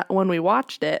realize that when we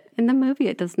watched it. In the movie,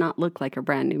 it does not look like a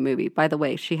brand new movie. By the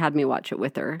way, she had me watch it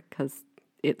with her because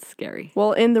it's scary.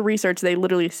 Well, in the research, they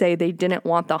literally say they didn't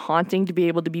want the haunting to be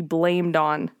able to be blamed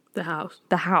on The house.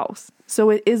 the house. So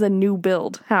it is a new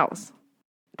build house.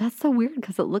 That's so weird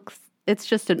because it's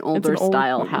just an older old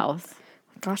style one. house.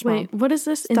 Gosh, Wait, what is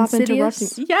this? Stop Insidious?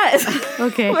 interrupting. Yes.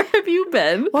 Okay. Where have you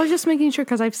been? Well, I was just making sure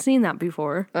because I've seen that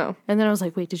before. Oh. And then I was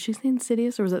like, wait, did she say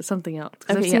Insidious or was it something else?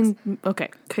 'Cause Okay, I've seen. Okay,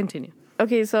 continue.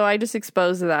 Okay, so I just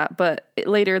exposed that, but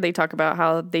later they talk about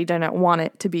how they didn't want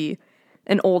it to be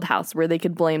an old house where they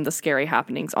could blame the scary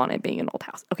happenings on it being an old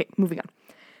house. Okay, moving on.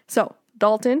 So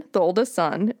Dalton, the oldest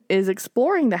son, is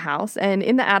exploring the house, and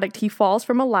in the attic, he falls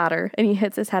from a ladder and he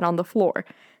hits his head on the floor.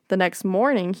 The next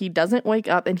morning, he doesn't wake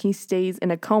up and he stays in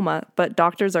a coma, but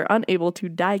doctors are unable to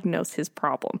diagnose his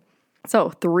problem.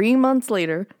 So 3 months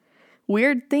later,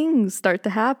 weird things start to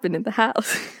happen in the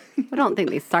house. I don't think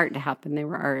they start to happen. They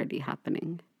were already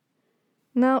happening.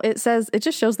 No, it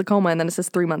just shows the coma and then it says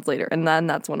 3 months later, and then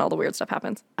that's when all the weird stuff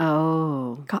happens.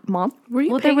 Oh. God, Mom, Were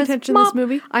you Well, paying attention to this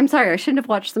movie? I'm sorry. I shouldn't have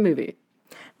watched the movie.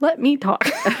 let me talk.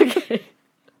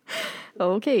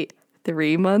 Okay,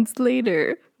 3 months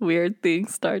later, weird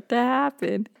things start to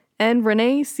happen. And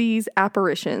Renee sees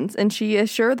apparitions, and she is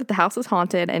sure that the house is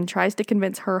haunted and tries to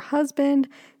convince her husband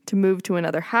to move to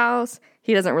another house.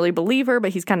 He doesn't really believe her,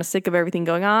 but he's kind of sick of everything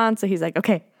going on, so he's like,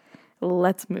 okay,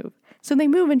 let's move. So they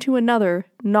move into another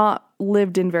not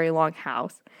lived in very long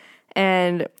house.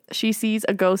 And she sees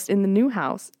a ghost in the new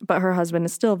house, but her husband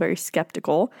is still very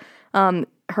skeptical.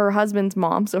 Her husband's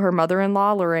mom, so her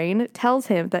mother-in-law, Lorraine, tells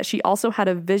him that she also had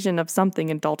a vision of something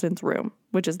in Dalton's room,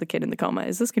 which is the kid in the coma.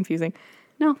 Is this confusing?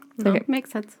 No, Okay.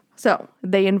 makes sense. So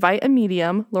they invite a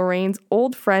medium, Lorraine's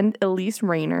old friend Elise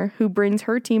Rayner, who brings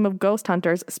her team of ghost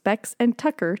hunters, Specs and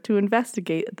Tucker, to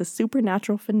investigate the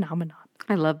supernatural phenomenon.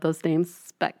 I love those names,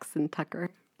 Specs and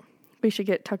Tucker. We should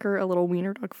get Tucker a little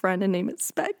wiener dog friend and name it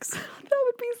Specs. That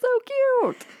would be so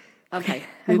cute. Okay.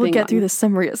 We'll moving get on. through the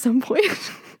summary at some point.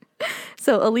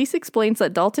 So Elise explains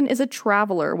that Dalton is a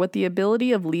traveler with the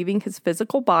ability of leaving his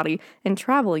physical body and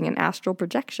traveling in astral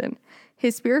projection.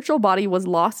 His spiritual body was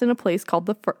lost in a place called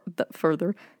the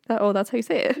further. That's how you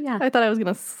say it. Yeah. I thought I was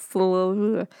going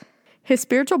to His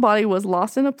spiritual body was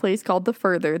lost in a place called the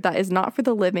further that is not for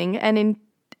the living, and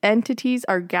entities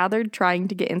are gathered trying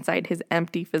to get inside his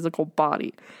empty physical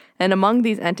body. And among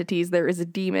these entities, there is a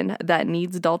demon that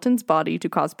needs Dalton's body to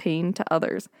cause pain to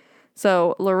others.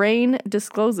 So Lorraine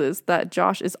discloses that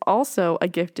Josh is also a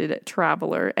gifted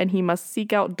traveler, and he must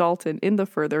seek out Dalton in the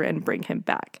further and bring him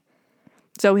back.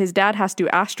 So his dad has to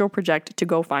astral project to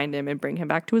go find him and bring him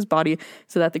back to his body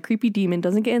so that the creepy demon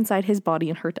doesn't get inside his body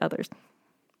and hurt others.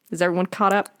 Is everyone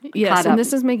caught up? Yes, Caught and up.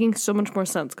 this is making so much more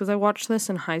sense because I watched this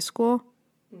in high school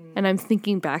and I'm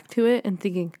thinking back to it and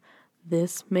thinking,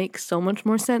 this makes so much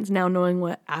more sense now knowing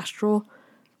what astral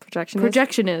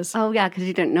projection is. Oh, yeah, because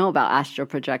you didn't know about astral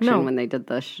projection No. when they did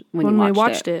the When you we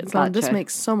watched it. So this Gotcha.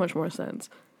 makes so much more sense.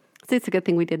 See, it's a good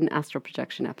thing we did an astral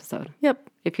projection episode. Yep.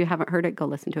 If you haven't heard it, go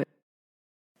listen to it.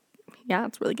 Yeah,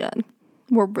 it's really good.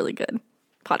 We're really good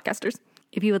podcasters.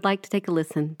 If you would like to take a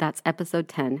listen, that's episode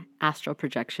 10, astral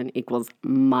projection equals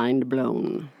mind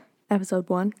blown. Episode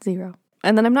 10.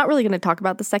 And then I'm not really going to talk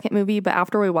about the second movie, but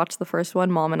after we watched the first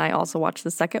one, Mom and I also watched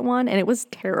the second one, and it was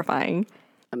terrifying.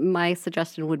 My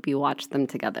suggestion would be watch them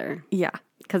together Yeah,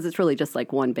 because it's really just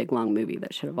like one big long movie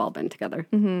that should have all been together.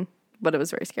 but it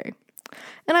was very scary.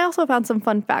 And I also found some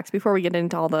fun facts before we get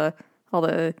into all the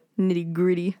nitty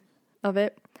gritty of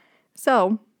it.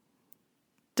 So,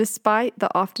 despite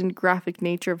the often graphic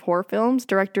nature of horror films,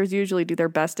 directors usually do their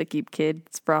best to keep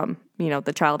kids from,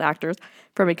 the child actors,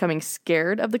 from becoming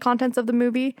scared of the contents of the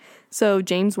movie. So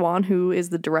James Wan, who is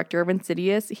the director of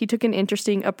Insidious, he took an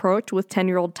interesting approach with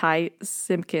 10-year-old Ty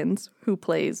Simpkins, who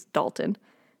plays Dalton,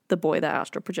 the boy that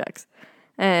astral projects.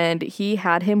 And he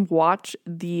had him watch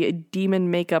the demon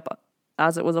makeup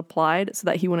as it was applied so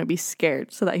that he wouldn't be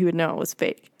scared, so that he would know it was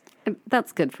fake. And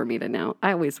that's good for me to know.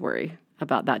 I always worry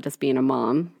about that just being a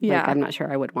mom. Yeah. Like, I'm not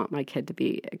sure I would want my kid to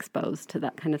be exposed to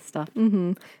that kind of stuff.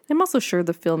 I'm also sure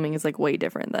the filming is way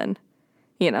different than,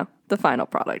 the final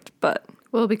product. But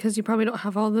Well, because you probably don't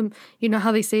have all the, you know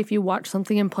how they say if you watch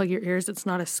something and plug your ears, it's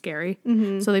not as scary.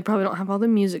 So they probably don't have all the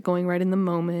music going right in the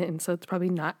moment. And so it's probably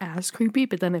not as creepy.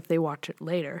 But then if they watch it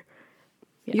later,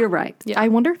 You're right. I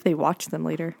wonder if they watch them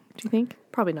later. Do you think?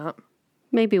 probably not.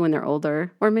 Maybe when they're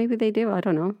older, or maybe they do. I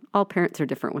don't know. All parents are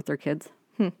different with their kids.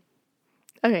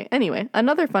 Okay, anyway,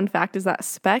 another fun fact is that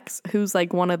Specs, who's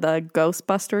one of the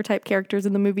Ghostbuster type characters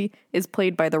in the movie, is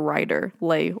played by the writer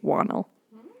Leigh Whannell.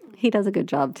 He does a good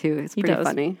job too. It's pretty does.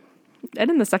 funny. And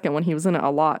in the second one, he was in it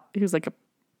a lot. He was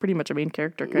pretty much a main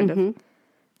character, kind of. So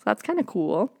that's kind of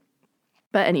cool.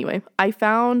 But anyway, I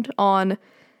found on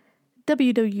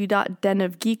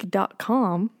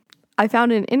www.denofgeek.com, I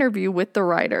found an interview with the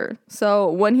writer. So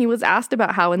when he was asked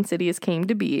about how Insidious came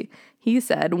to be, he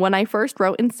said, "When I first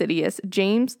wrote Insidious,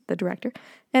 James, the director,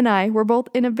 and I were both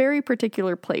in a very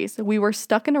particular place. We were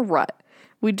stuck in a rut.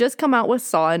 We'd just come out with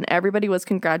Saw and everybody was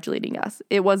congratulating us.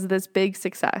 It was this big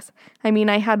success. I mean,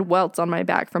 I had welts on my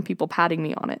back from people patting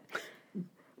me on it.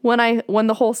 When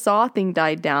the whole Saw thing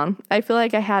died down, I feel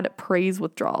like I had praise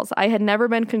withdrawals. I had never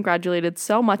been congratulated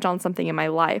so much on something in my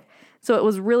life. So it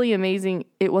was really amazing.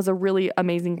 It was a really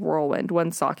amazing whirlwind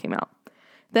when Saw came out.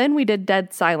 Then we did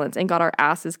Dead Silence and got our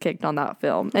asses kicked on that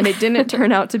film, and it didn't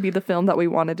turn out to be the film that we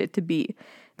wanted it to be.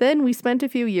 Then we spent a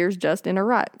few years just in a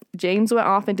rut. James went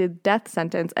off and did Death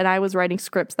Sentence, and I was writing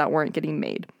scripts that weren't getting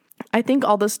made. I think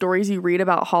all the stories you read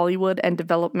about Hollywood and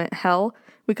development hell,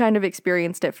 we kind of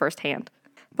experienced it firsthand.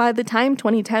 By the time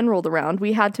 2010 rolled around,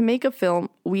 we had to make a film.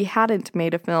 We hadn't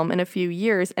made a film in a few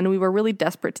years, and we were really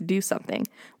desperate to do something.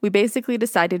 We basically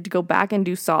decided to go back and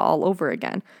do Saw all over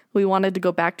again. We wanted to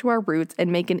go back to our roots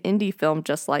and make an indie film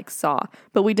just like Saw,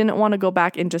 but we didn't want to go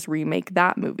back and just remake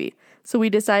that movie. So we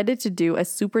decided to do a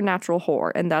supernatural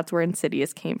horror, and that's where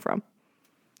Insidious came from."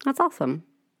 That's awesome.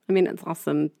 I mean, it's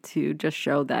awesome to just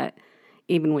show that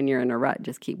even when you're in a rut,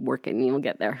 just keep working and you'll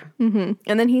get there. And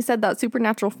then he said that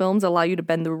supernatural films allow you to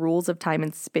bend the rules of time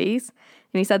and space.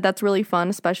 And he said that's really fun,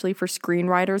 especially for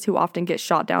screenwriters who often get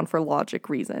shot down for logic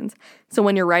reasons. So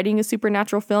when you're writing a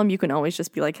supernatural film, you can always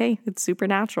just be like, hey, it's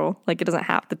supernatural. Like, the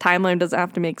timeline doesn't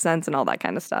have to make sense and all that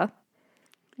kind of stuff.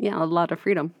 Yeah, a lot of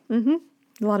freedom.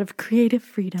 A lot of creative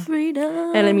freedom.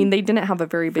 Freedom. And I mean, they didn't have a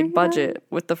very big budget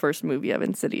with the first movie of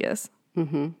Insidious.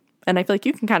 Mm-hmm. And I feel like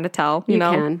you can kind of tell, you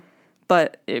know. Can.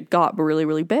 But it got really,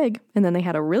 really big. And then they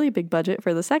had a really big budget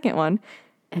for the second one.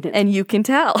 And you can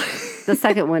tell. The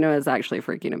second one was actually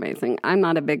freaking amazing. I'm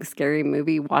not a big scary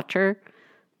movie watcher,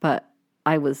 but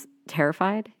I was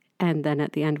terrified. And then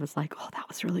at the end was like, oh, that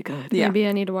was really good. Yeah. Maybe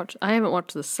I need to watch. I haven't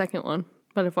watched the second one,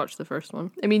 but I've watched the first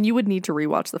one. I mean, you would need to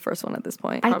rewatch the first one at this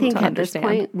point. I think to at understand.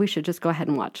 this point, we should just go ahead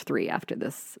and watch 3 after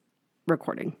this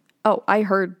recording. Oh, I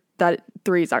heard that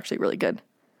 3 is actually really good.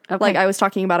 Okay. Like, I was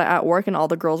talking about it at work, and all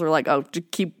the girls were like, oh, just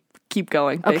keep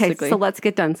going, basically. Okay, so let's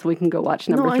get done so we can go watch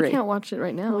number 3. I can't watch it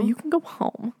right now. Well, you can go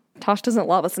home. Tosh doesn't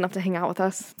love us enough to hang out with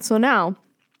us. So now,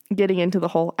 getting into the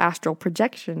whole astral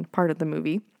projection part of the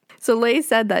movie. So Leigh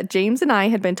said that James and I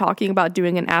had been talking about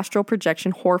doing an astral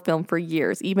projection horror film for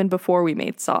years, even before we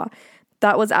made Saw.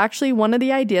 That was actually one of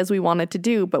the ideas we wanted to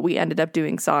do, but we ended up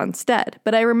doing Saw instead.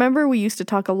 But I remember we used to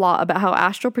talk a lot about how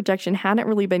astral projection hadn't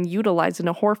really been utilized in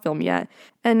a horror film yet,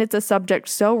 and it's a subject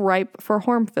so ripe for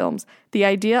horror films, the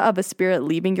idea of a spirit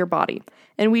leaving your body.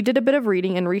 And we did a bit of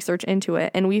reading and research into it,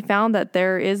 and we found that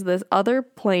there is this other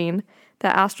plane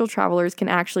that astral travelers can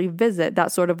actually visit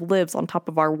that sort of lives on top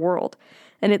of our world.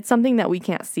 And it's something that we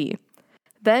can't see.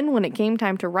 Then, when it came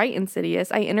time to write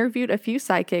Insidious, I interviewed a few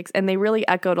psychics, and they really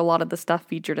echoed a lot of the stuff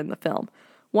featured in the film.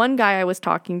 One guy I was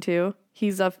talking to,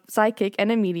 he's a psychic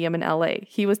and a medium in LA.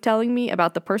 He was telling me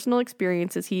about the personal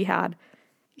experiences he had.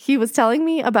 He was telling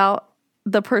me about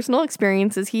the personal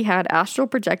experiences he had astral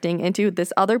projecting into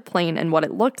this other plane and what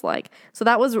it looked like. So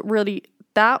that was really...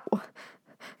 that...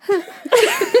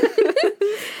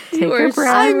 Take a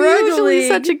breath. I'm usually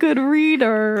such a good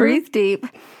reader. Breathe deep.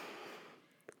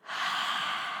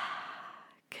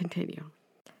 Continue.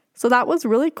 So that was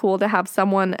really cool to have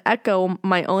someone echo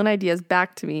my own ideas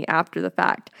back to me after the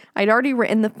fact. I'd already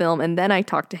written the film and then I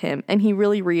talked to him, and he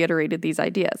really reiterated these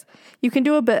ideas. You can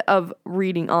do a bit of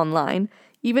reading online.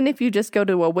 Even if you just go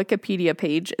to a Wikipedia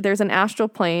page, there's an astral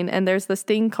plane, and there's this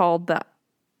thing called the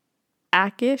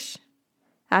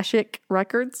Akashic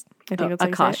Records. I think it's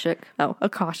Akashic.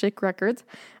 Akashic Records.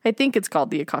 I think it's called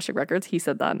the Akashic Records. He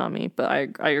said that, not me, but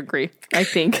I agree. I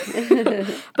think.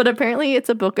 But apparently it's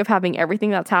a book of having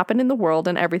everything that's happened in the world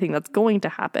and everything that's going to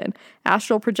happen.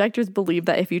 Astral projectors believe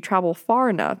that if you travel far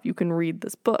enough, you can read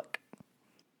this book.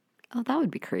 Oh, that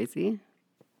would be crazy.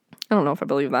 I don't know if I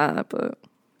believe that, but...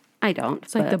 I don't.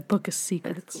 It's like the Book of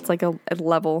Secrets. It's like a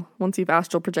level. Once you've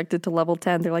astral projected to level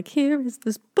 10, they're like, here is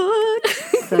this book.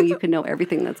 So you can know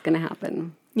everything that's going to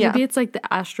happen. Yeah. Maybe it's like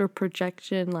the astral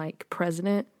projection, like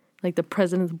president, like the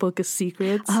president's Book of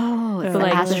Secrets. Oh, it's But the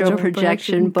like astral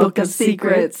projection book of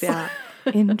secrets. Yeah.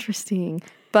 Interesting.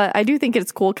 But I do think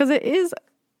it's cool because it is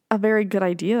a very good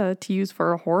idea to use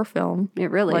for a horror film.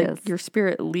 It really is. Your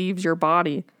spirit leaves your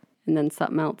body. And then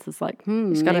something else is like, got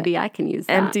maybe I can use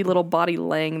that. Empty little body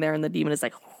laying there, and the demon is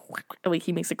like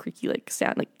he makes a creaky like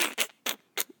sound like.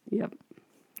 Yep.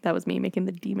 That was me making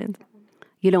the demon.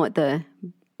 You know what the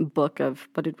book of,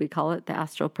 what did we call it? The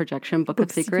astral projection book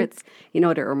of secrets. You know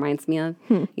what it reminds me of?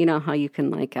 You know how you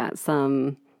can, like, at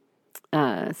some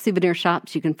souvenir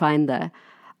shops, you can find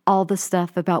all the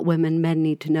stuff about women men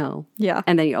need to know. Yeah.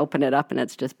 And then you open it up and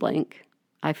it's just blank.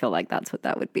 I feel like that's what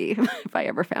that would be if I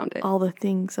ever found it. All the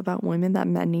things about women that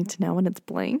men need to know, and it's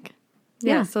blank.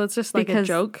 Yeah, so it's just like because a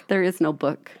joke. There is no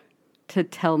book to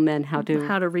tell men how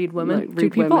to read women. like, Do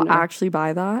people actually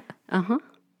buy that? Uh-huh.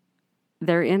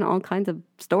 They're in all kinds of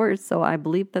stores, so I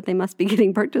believe that they must be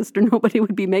getting purchased or nobody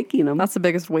would be making them. That's the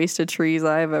biggest wasted trees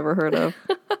I've ever heard of.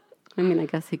 I mean, I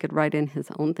guess he could write in his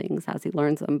own things as he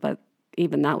learns them, but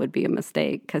even that would be a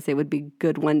mistake because it would be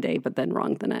good one day but then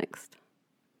wrong the next.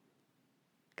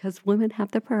 Because women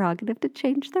have the prerogative to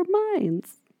change their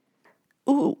minds.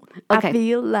 Ooh, Okay. I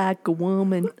feel like a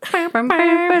woman.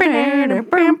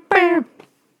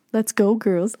 Let's go,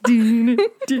 girls. A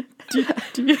little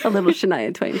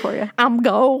Shania Twain for you. I'm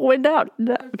going out.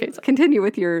 Okay, so Continue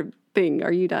with your thing.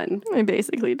 Are you done? I'm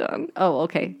basically done. Oh,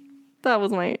 okay. That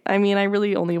was I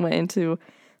really only went into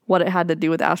what it had to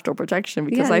do with astral projection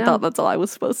because Yeah, I no. thought that's all I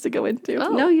was supposed to go into.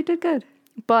 No, you did good.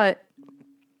 But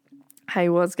I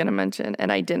was going to mention,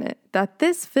 and I didn't, that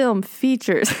this film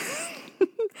features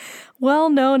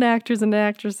well-known actors and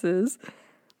actresses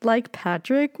like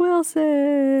Patrick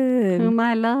Wilson, Whom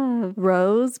I love.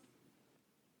 Rose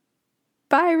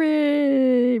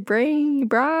Byrne,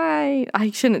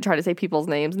 I shouldn't try to say people's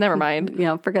names. Never mind.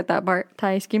 Yeah, forget that part.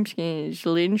 Ty Skimskins,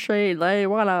 Lindsay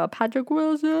Lewana, Patrick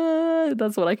Wilson.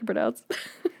 That's what I can pronounce.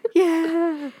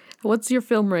 Yeah. What's your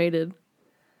film rated?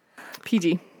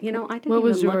 PG. You know, I didn't What even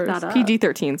was look yours? that up.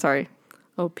 PG-13, sorry.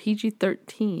 Oh,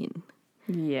 PG-13.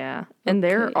 Yeah. And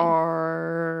there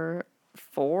are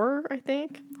 4, I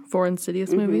think. 4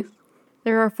 Insidious movies.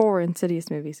 There are 4 Insidious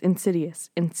movies. Insidious,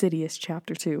 Insidious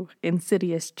Chapter 2,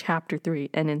 Insidious Chapter 3,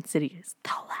 and Insidious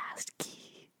The Last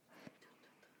Key.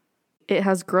 It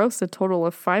has grossed a total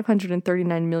of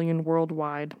 $539 million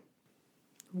worldwide.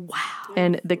 Wow.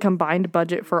 And the combined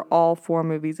budget for all 4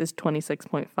 movies is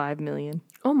 $26.5 million.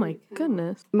 Oh my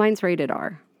goodness. Mine's rated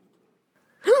R.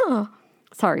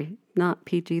 Sorry, not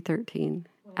PG-13,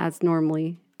 as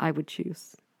normally I would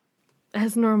choose.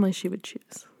 As normally she would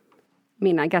choose. I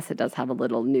mean, I guess it does have a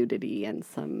little nudity and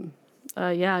some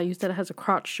Yeah, you said it has a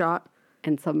crotch shot.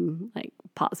 like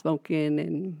pot smoking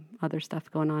and other stuff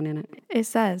going on in it. It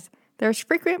says, there's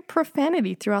frequent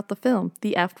profanity throughout the film.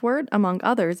 The F word, among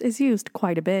others, is used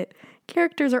quite a bit.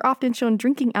 Characters are often shown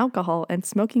drinking alcohol and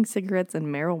smoking cigarettes and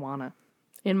marijuana.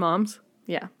 In Moms?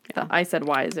 Yeah. I said,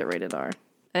 why is it rated R?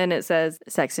 And it says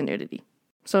sex and nudity.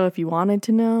 So if you wanted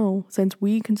to know, since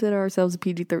we consider ourselves a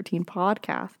PG-13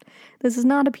 podcast, this is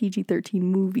not a PG-13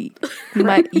 movie.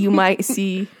 You might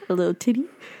see a little titty.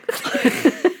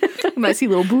 You might see a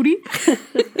little booty.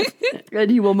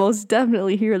 And you will most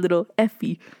definitely hear a little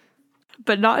Effie.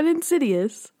 But not in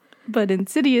Insidious. But in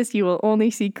Insidious, you will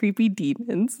only see creepy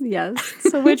demons. Yes.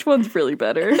 So which one's really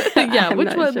better? Yeah, I'm which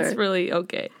not one's sure. really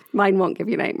okay? Mine won't give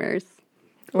you nightmares.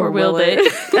 Or will they?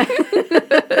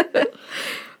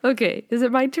 Okay, is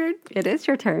it my turn? It is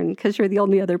your turn because you're the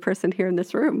only other person here in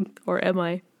this room. Or am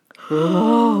I?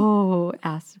 Oh,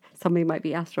 somebody might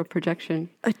be astral projection.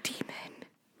 A demon.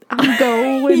 I'm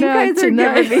going You out guys are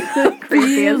tonight. giving me the creepiest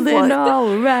Feeling one.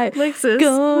 all right. Lexus.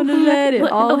 Gonna let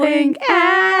it all hang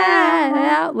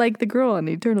out. Like the girl on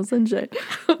Eternal Sunshine.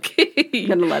 Okay.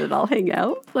 Gonna let it all hang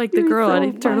out. Like the You're girl on so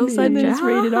Eternal funny. Sunshine. It's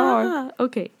rated R.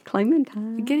 Okay, Climbing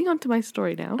time. getting on to my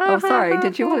story now. Oh, sorry.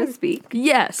 Did you want to speak?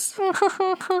 Yes.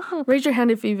 Raise your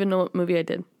hand if you even know what movie I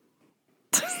did.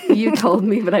 You told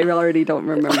me, but I already don't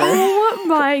remember. Oh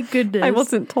my goodness. I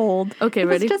wasn't told. Okay, It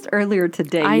was ready? just earlier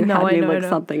today. I You know, had me I look know.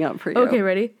 something up for you. Okay,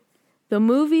 ready? The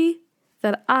movie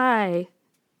that Tasha.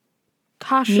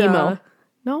 Nemo.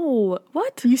 No.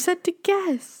 What? You said to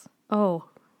guess. Oh,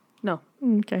 no.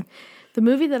 Okay. The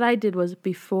movie that I did was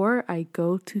Before I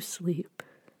Go to Sleep.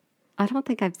 I don't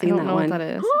think I've I seen don't that know one. what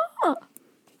that is.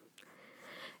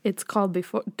 It's called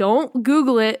Before. Don't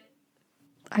Google it.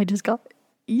 I just got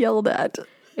yelled at.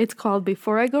 It's called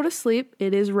Before I Go to Sleep.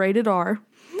 It is rated R.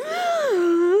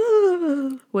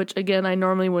 Which, again, I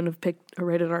normally wouldn't have picked a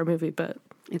rated R movie, but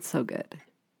It's so good.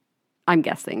 I'm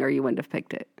guessing, or you wouldn't have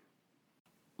picked it.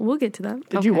 we'll get to that.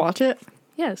 Did you Okay. watch it?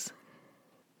 Yes.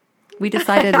 We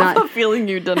decided I have a not. feeling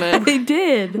you didn't. I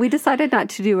did. We decided not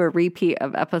to do a repeat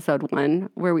of episode 1,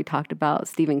 where we talked about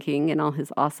Stephen King and all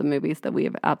his awesome movies that we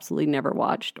have absolutely never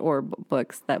watched, or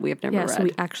books that we have never Yes, read.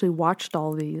 we actually watched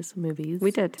all these movies.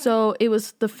 We did. So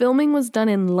the filming was done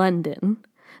in London.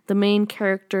 The main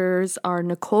characters are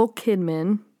Nicole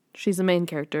Kidman. She's the main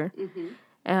character.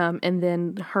 And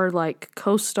then her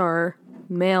co-star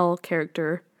male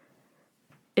character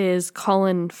is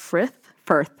Colin Firth.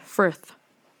 Firth.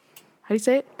 How do you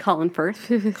say it? Colin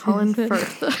Firth. Colin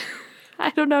Firth. I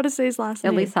don't know how to say his last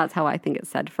At name. least that's how I think it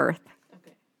said Firth.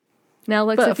 Now,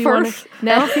 Lex, But if you want Firth-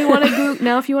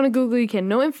 to Google, you can.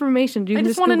 No information. You I can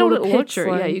just just wanna Google know the what it looks picture.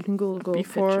 Yeah, like you can Google picture.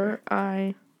 Before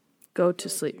I... Go to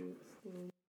sleep.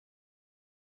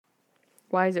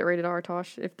 Why is it rated R,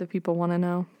 Tosh, if the people want to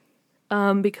know?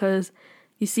 Because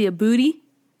you see a booty,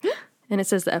 and it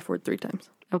says the F word 3 times.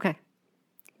 Okay.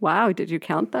 Wow, did you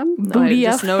count them? No, Booty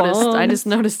I just F noticed. I bombs. just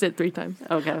noticed it 3 times.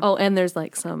 Okay. Oh, and there's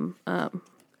some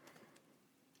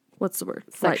what's the word?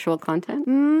 Sexual content?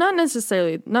 Not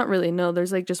necessarily. Not really. No,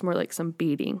 there's just more some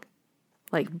beating,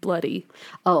 bloody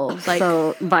Oh,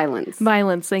 so violence.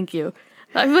 violence. Thank you.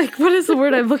 I'm what is the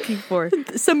word I'm looking for?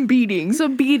 Some beating. So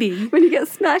beating. When you get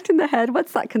smacked in the head,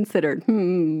 what's that considered?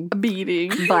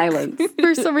 Beating. Violence.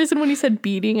 For some reason, when you said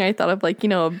beating, I thought of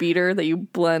a beater that you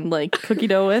blend cookie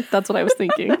dough with. That's what I was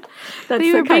thinking. That's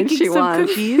You the were kind baking she some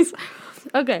wants. cookies.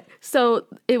 Okay, so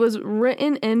it was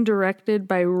written and directed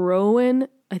by Rowan.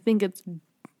 I think it's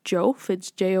Joffe.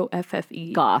 It's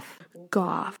Joffe. Goff.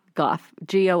 Goff. Goff.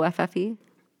 Goffe?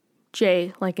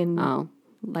 J,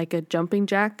 like a jumping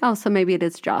jack. Oh, so maybe it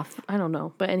is Joff. I don't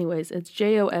know. But anyways, it's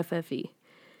Joffe.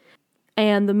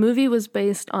 And the movie was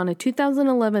based on a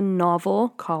 2011 novel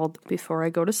called Before I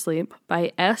Go to Sleep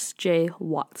by S.J.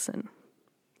 Watson.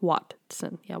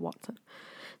 Watson.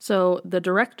 So the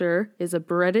director is a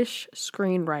British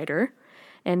screenwriter,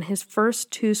 and his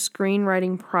first 2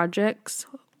 screenwriting projects,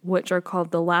 which are called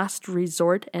The Last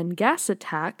Resort and Gas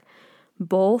Attack,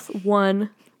 both won...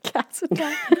 Gas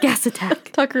attack. Gas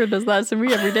Attack. Tucker does that to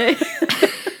me every day.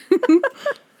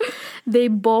 They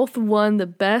both won the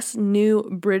Best New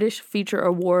British Feature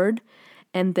Award,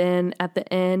 and then at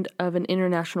the end of an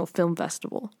international film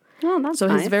festival. Oh, that's So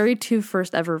nice. his very two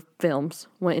first ever films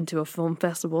went into a film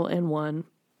festival and won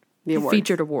The awards.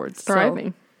 featured awards.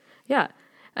 Thriving. So, yeah.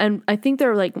 And I think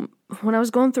they're like, when I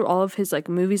was going through all of his like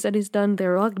movies that he's done, they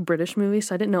were like British movies,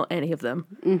 so I didn't know any of them.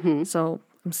 Mm-hmm. So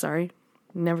I'm sorry.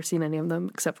 Never seen any of them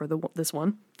except for this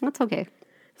one. That's okay.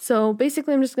 So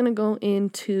basically, I'm just going to go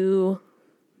into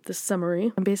the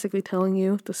summary. I'm basically telling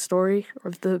you the story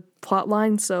or the plot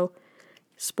line. So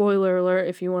spoiler alert,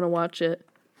 if you want to watch it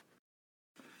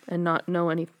and not know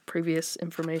any previous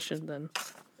information, then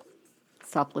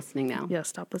Stop listening now. yeah,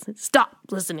 stop listening. Stop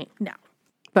listening now.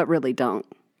 But really don't.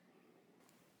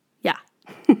 Yeah.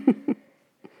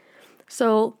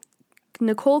 So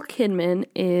Nicole Kidman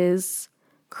is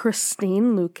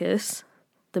Christine Lucas,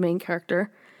 the main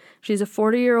character. She's a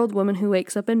 40-year-old woman who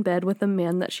wakes up in bed with a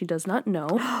man that she does not know.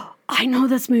 I know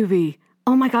this movie.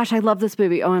 Oh my gosh, I love this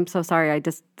movie. Oh, I'm so sorry. I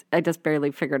just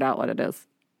barely figured out what it is.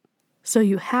 So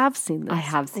you have seen this. I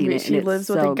have seen Wait, it. she and lives it's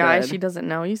with so a guy good. she doesn't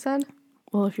know, you said?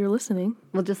 Well, if you're listening.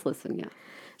 Well, just listen, yeah.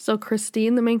 So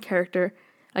Christine, the main character,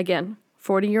 again,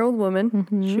 40-year-old woman.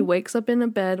 She wakes up in a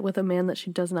bed with a man that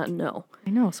she does not know I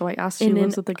know, so I asked she In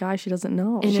lives an- with a guy she doesn't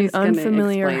know. in She's an gonna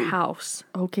unfamiliar explain. house.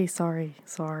 Okay, sorry.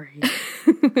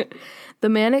 The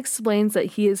man explains that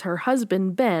he is her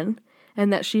husband, Ben,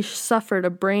 and that she suffered a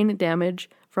brain damage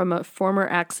from a former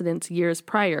accident years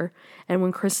prior. And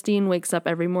when Christine wakes up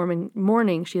every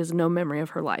morning, she has no memory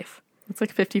of her life. It's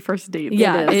like 51st Dates.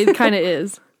 Yeah, it kind of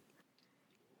is.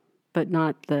 But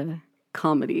not the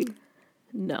comedy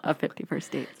No. of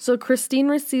 51st Dates. So Christine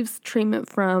receives treatment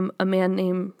from a man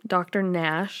named Dr.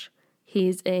 Nash.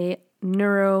 He's a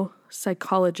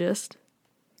neuropsychologist.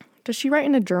 Does she write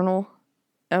in a journal?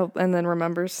 Oh, and then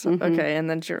remembers? Okay, and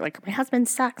then she's like, my husband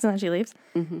sucks, and then she leaves?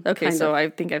 Okay, kind so I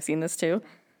think I've seen this too.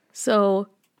 So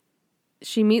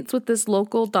she meets with this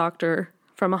local doctor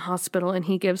from a hospital, and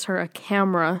he gives her a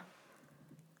camera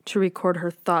to record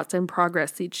her thoughts and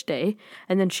progress each day.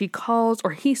 And then she calls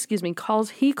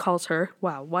her.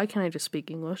 Wow, why can't I just speak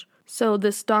English? So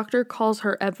this doctor calls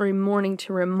her every morning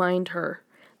to remind her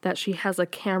that she has a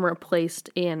camera placed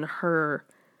in her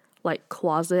like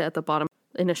closet at the bottom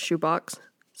in a shoebox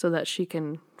so that she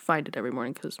can find it every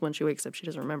morning, because when she wakes up she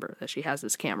doesn't remember that she has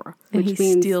this camera. And Which he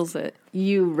means- steals it.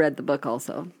 You read the book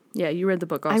also. Yeah, you read the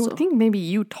book I also. would think maybe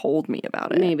you told me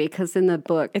about it. Maybe, because in the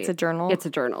book... It's a journal? It's a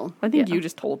journal. I think you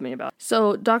just told me about it.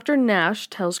 So Dr. Nash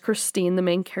tells Christine, the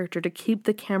main character, to keep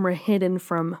the camera hidden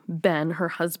from Ben, her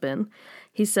husband.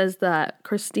 He says that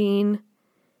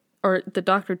the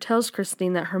doctor tells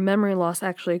Christine that her memory loss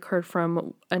actually occurred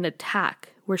from an attack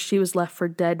where she was left for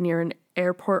dead near an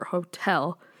airport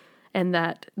hotel, and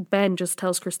that Ben just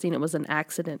tells Christine it was an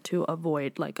accident to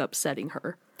avoid like upsetting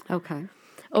her. Okay.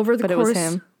 Over the But it course, was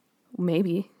him.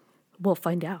 Maybe. We'll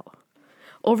find out.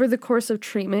 Over the course of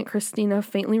treatment, Christina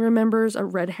faintly remembers a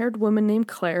red-haired woman named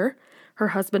Claire. Her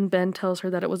husband, Ben, tells her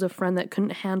that it was a friend that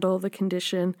couldn't handle the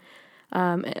condition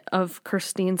of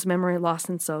Christine's memory loss,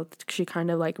 and so she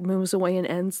kind of like moves away and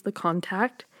ends the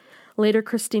contact. Later,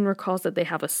 Christine recalls that they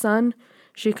have a son.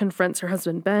 She confronts her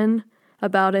husband, Ben,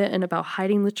 about it and about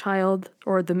hiding the child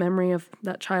or the memory of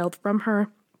that child from her.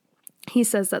 He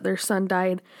says that their son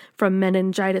died from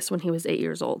meningitis when he was 8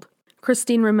 years old.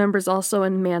 Christine remembers also a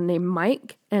man named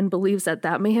Mike and believes that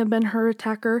that may have been her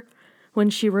attacker. When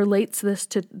she relates this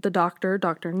to the doctor,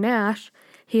 Dr. Nash,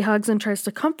 he hugs and tries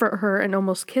to comfort her and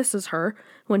almost kisses her.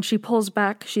 When she pulls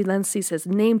back, she then sees his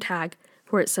name tag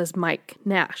where it says Mike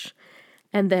Nash.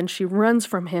 And then she runs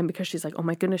from him because she's like, oh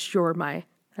my goodness, you're my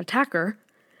attacker.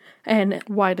 And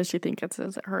Why does she think it's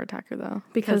her attacker, though?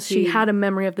 because she had a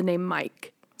memory of the name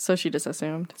Mike. So she just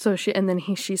assumed. So she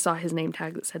saw his name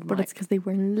tag that said Mike. But it's because they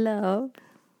were in love.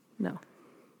 No.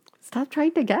 Stop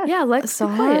trying to guess. Yeah, let's be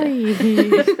quiet.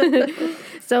 Sorry.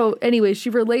 So anyway,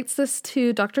 she relates this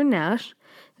to Dr. Nash.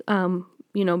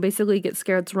 Basically gets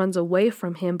scared, runs away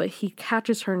from him, but he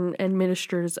catches her and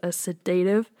administers a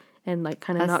sedative and like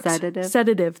kind of knocks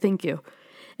sedative? Thank you.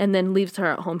 And then leaves her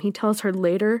at home. He tells her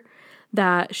later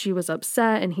that she was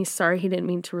upset and he's sorry, he didn't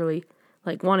mean to really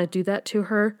like want to do that to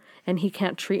her, and he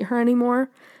can't treat her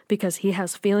anymore because he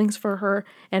has feelings for her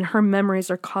and her memories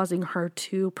are causing her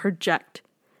to project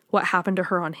what happened to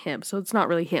her on him. So it's not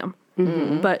really him,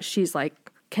 but she's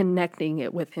like connecting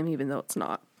it with him even though it's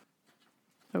not.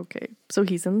 Okay. So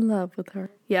he's in love with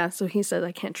her. Yeah, so he said,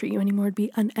 I can't treat you anymore. It'd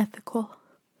be unethical.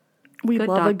 We Good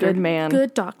love a doctor. good man.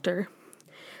 Good doctor.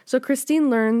 So Christine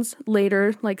learns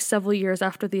later, like several years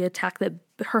after the attack, that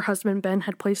her husband Ben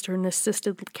had placed her in an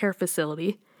assisted care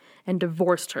facility and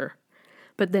divorced her.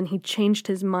 but then he changed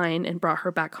his mind and brought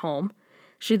her back home.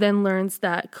 She then learns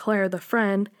that Claire, the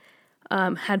friend,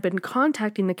 had been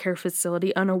contacting the care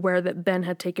facility, unaware that Ben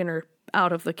had taken her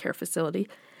out of the care facility.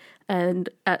 And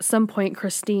at some point,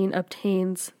 Christine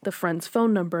obtains the friend's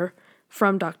phone number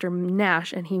from Dr.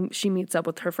 Nash, and she meets up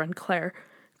with her friend Claire.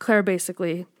 Claire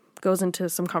basically goes into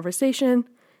some conversation,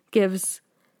 gives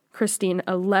Christine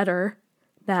a letter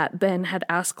that Ben had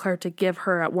asked Claire to give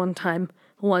her at one time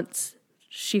once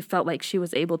she felt like she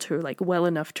was able to, like, well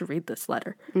enough to read this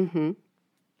letter. Mm-hmm.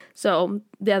 So,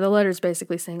 yeah, the letter's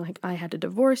basically saying, like, I had to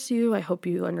divorce you. I hope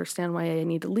you understand why I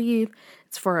need to leave.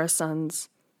 It's for our son's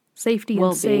safety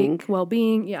and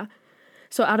well-being. Yeah.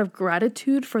 So out of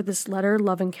gratitude for this letter,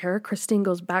 love, and care, Christine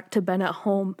goes back to Ben at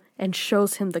home and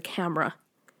shows him the camera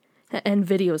and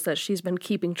videos that she's been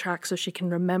keeping track so she can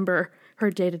remember her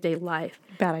day-to-day life.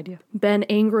 Bad idea. Ben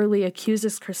angrily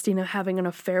accuses Christine of having an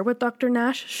affair with Dr.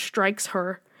 Nash, strikes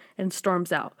her, and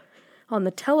storms out. On the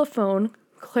telephone,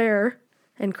 Claire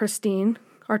and Christine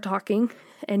are talking,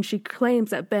 and she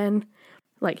claims that Ben,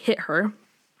 like, hit her.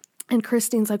 And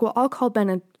Christine's like, well, I'll call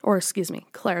Ben,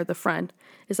 Claire, the friend,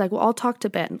 is like, well, I'll talk to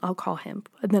Ben. I'll call him,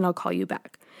 and then I'll call you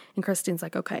back. And Christine's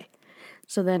like, okay.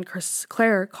 So then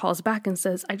Claire calls back and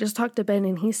says, I just talked to Ben,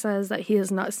 and he says that he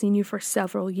has not seen you for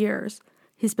several years.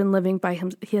 He's been living by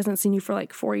him. He hasn't seen you for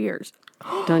like 4 years.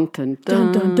 Dun, dun,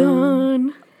 dun. Dun, dun,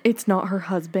 dun. It's not her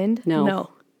husband. No.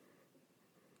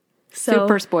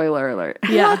 Super spoiler alert.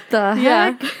 Yeah. What the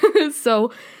heck? Yeah.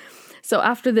 So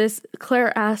after this,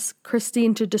 Claire asks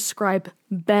Christine to describe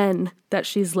Ben that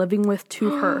she's living with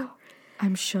to her.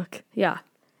 I'm shook. Yeah.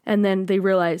 And then they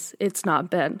realize it's not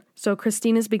Ben. So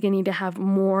Christine is beginning to have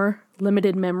more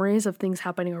limited memories of things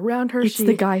happening around her. It's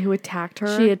the guy who attacked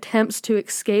her. She attempts to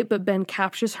escape, but Ben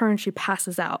captures her and she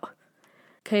passes out.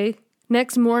 Okay.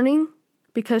 Next morning,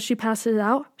 because she passes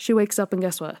out, she wakes up and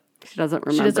guess what? She doesn't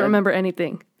remember. She doesn't remember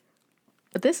anything.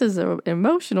 But this is an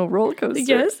emotional roller coaster.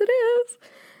 Yes, it is.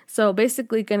 So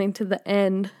basically getting to the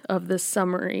end of this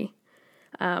summary,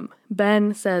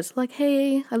 Ben says, like,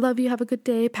 hey, I love you. Have a good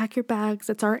day. Pack your bags.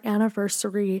 It's our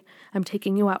anniversary. I'm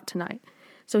taking you out tonight.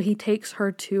 So he takes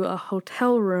her to a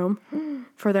hotel room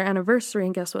for their anniversary.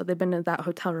 And guess what? They've been in that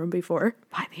hotel room before.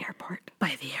 By the airport.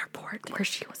 By the airport. Where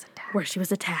she was attacked. Where she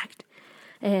was attacked.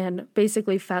 And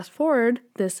basically fast forward,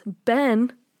 this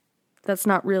Ben, that's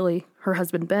not really her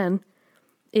husband Ben,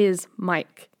 is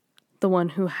Mike, the one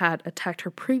who had attacked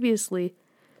her previously.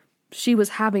 She was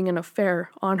having an affair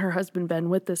on her husband Ben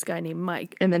with this guy named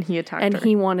Mike. And then he attacked her. And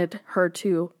he wanted her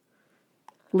to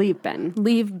leave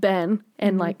Ben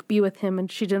and like be with him, and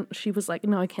she was like,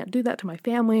 no, I can't do that to my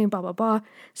family, and blah blah blah.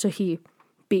 So he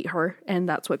beat her, and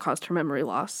that's what caused her memory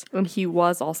loss. And he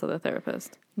was also the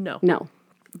therapist. No.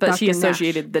 But she Dr.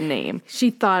 associated Nash. the name. She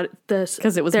thought this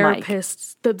 'Cause it was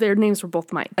therapists, their names were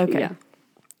both Mike. Okay.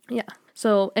 Yeah.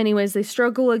 So anyways, they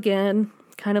struggle again,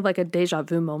 kind of like a deja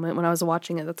vu moment. When I was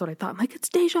watching it, that's what I thought. I'm like, it's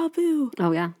deja vu.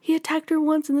 Oh, yeah. He attacked her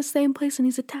once in the same place and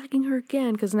he's attacking her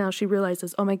again. Because now she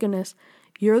realizes, oh my goodness,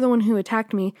 you're the one who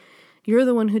attacked me. You're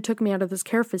the one who took me out of this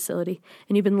care facility.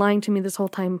 And you've been lying to me this whole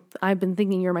time. I've been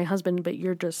thinking you're my husband, but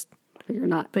you're just... But you're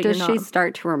not. But Does you're she not.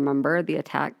 start to remember the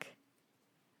attack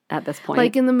at this point?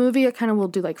 Like in the movie, it kind of will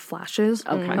do like flashes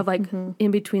Okay. of like in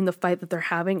between the fight that they're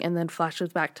having, and then flashes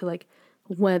back to like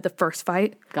when the first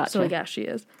fight. Gotcha. So yeah, she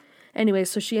is. Anyway,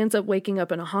 so she ends up waking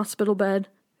up in a hospital bed.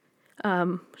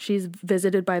 She's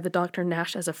visited by the Dr.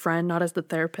 Nash as a friend, not as the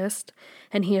therapist.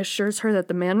 And he assures her that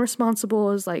the man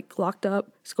responsible is like locked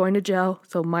up, is going to jail.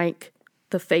 So Mike,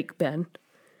 the fake Ben.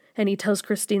 And he tells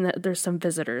Christine that there's some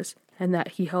visitors and that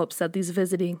he hopes that these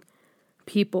visiting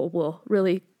people will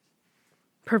really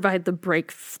provide the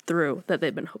breakthrough that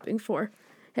they've been hoping for.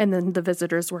 And then the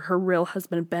visitors were her real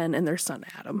husband, Ben, and their son,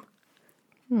 Adam.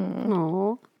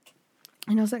 Aww.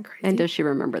 I know, is that crazy? And does she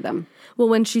remember them? Well,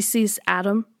 when she sees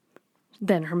Adam,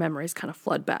 then her memories kind of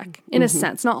flood back. In a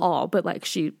sense, not all, but like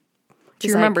she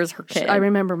remembers her kid. I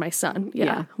remember my son. Yeah.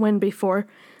 Yeah. When before,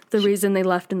 the reason they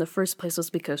left in the first place was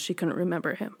because she couldn't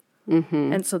remember him.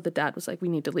 Mm-hmm. And so the dad was like, we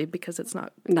need to leave because it's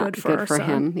not Not good for our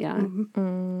son. him.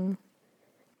 Yeah.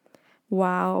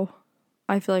 Wow.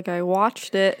 I feel like I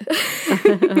watched it.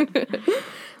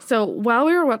 So while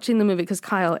we were watching the movie, because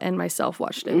Kyle and myself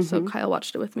watched it, so Kyle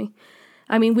watched it with me.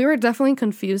 I mean, we were definitely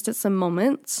confused at some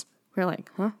moments. We were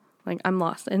like, huh? Like, I'm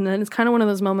lost. And then it's kind of one of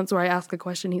those moments where I ask a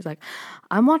question. He's like,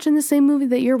 I'm watching the same movie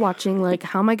that you're watching. Like,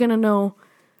 how am I going to know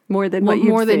More than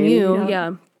more than you? Yeah.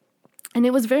 Yeah. And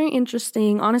it was very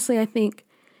interesting. Honestly, I think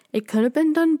it could have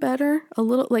been done better. A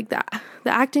little, like that. The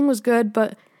acting was good,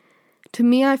 but to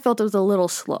me, I felt it was a little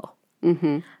slow.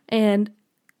 Mm-hmm. And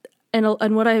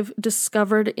And what I've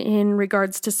discovered in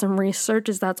regards to some research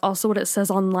is that's also what it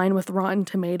says online with Rotten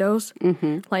Tomatoes.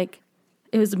 Mm-hmm. Like,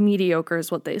 it was mediocre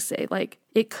is what they say. Like,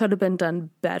 it could have been done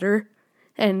better.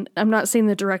 And I'm not saying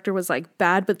the director was, like,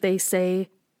 bad, but they say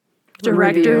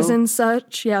directors and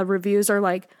such, reviews are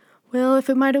like, well, if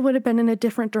it would have been in a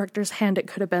different director's hand, it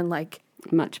could have been, like...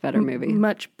 Much better movie.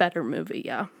 Much better movie,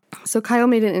 yeah. So Kyle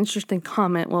made an interesting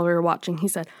comment while we were watching. He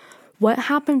said, what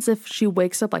happens if she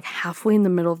wakes up, like, halfway in the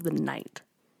middle of the night?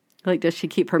 Like, does she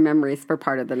keep her memories for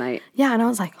part of the night? Yeah, and I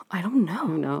was like, I don't know.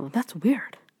 No. That's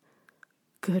weird.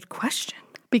 Good question.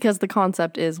 Because the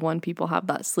concept is when people have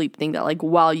that sleep thing that, like,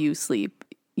 while you sleep,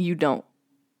 you don't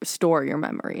store your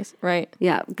memories, right?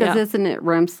 Yeah, because isn't it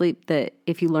REM sleep that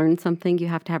if you learn something, you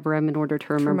have to have REM in order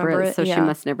to remember it? So she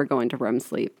must never go into REM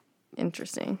sleep.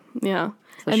 Interesting. Yeah.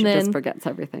 So she just forgets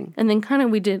everything. And then kind of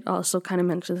we did also kind of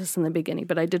mention this in the beginning,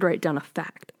 but I did write down a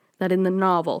fact that in the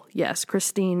novel, yes,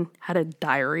 Christine had a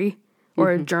diary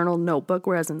or a journal notebook,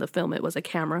 whereas in the film it was a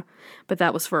camera. But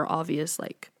that was for obvious,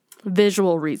 like,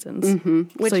 visual reasons.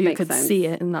 Which so you makes could sense. see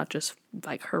it and not just,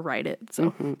 like, her write it.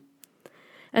 So.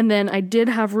 And then I did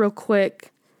have real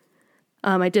quick,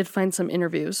 I did find some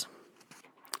interviews.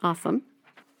 Awesome.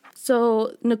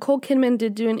 So Nicole Kidman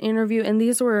did do an interview, and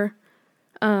these were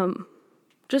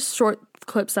just short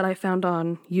clips that I found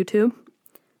on YouTube.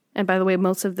 And by the way,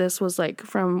 most of this was like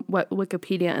from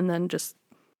Wikipedia, and then just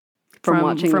from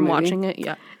watching it.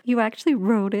 Yeah, You actually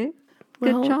wrote it.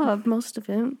 Good job. Most of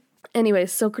it. Anyway,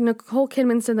 so Nicole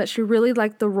Kidman said that she really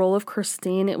liked the role of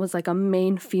Christine. It was like a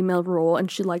main female role, and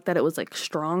she liked that it was like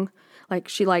strong. Like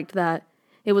she liked that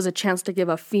it was a chance to give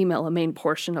a female a main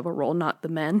portion of a role, not the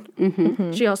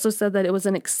men. She also said that it was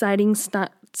an exciting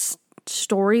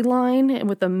storyline and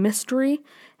with a mystery.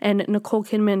 And Nicole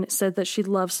Kidman said that she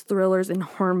loves thrillers and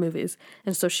horror movies,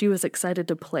 and so she was excited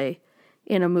to play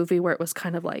in a movie where it was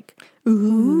kind of like,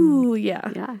 ooh,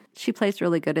 yeah. Yeah. She plays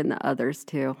really good in the others,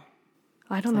 too.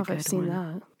 I don't know if I've seen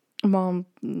that. Mom,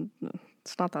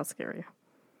 it's not that scary.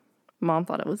 Mom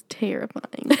thought it was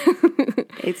terrifying.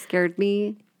 It scared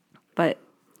me, but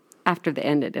after the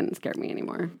end, it didn't scare me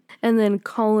anymore. And then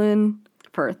Colin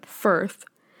Firth.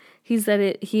 He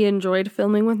said he enjoyed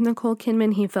filming with Nicole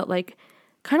Kidman. He felt like,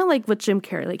 kind of like with Jim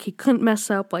Carrey, like he couldn't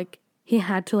mess up, like he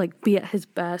had to like be at his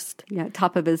best. Yeah,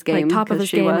 top of his game. Like top of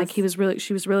his game, like she was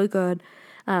really good.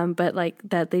 But like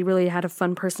that they really had a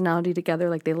fun personality together,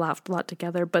 like they laughed a lot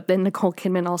together. But then Nicole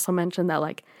Kidman also mentioned that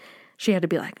like she had to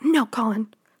be like, no, Colin,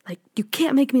 like you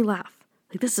can't make me laugh.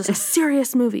 Like this is a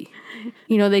serious movie.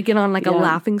 You know, they get on like a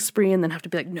laughing spree and then have to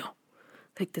be like, no,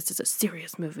 like this is a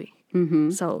serious movie.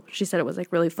 So she said it was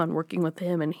like really fun working with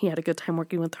him, and he had a good time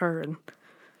working with her, and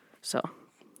so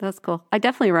that's cool. I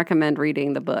definitely recommend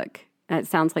reading the book. It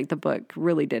sounds like the book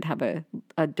really did have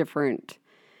a different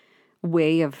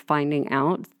way of finding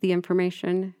out the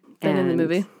information than in the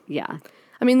movie. Yeah.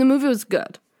 I mean, the movie was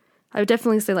good. I would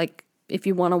definitely say, like, if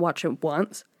you want to watch it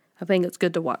once, I think it's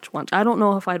good to watch once. I don't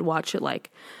know if I'd watch it, like,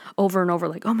 over and over,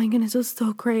 like, oh my goodness, it was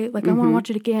so great. Like, I want to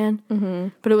watch it again.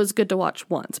 But it was good to watch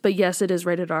once. But yes, it is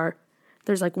rated R.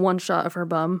 There's, like, one shot of her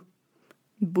bum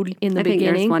booty in the beginning.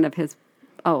 I think there's one of his...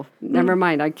 Oh, never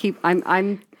mind.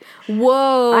 I'm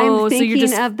Whoa. I'm thinking so you're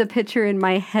just, of the picture in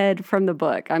my head from the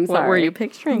book. I'm sorry. What were you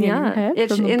picturing in your head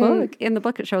from the book? In the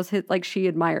book, it shows his, like she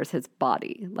admires his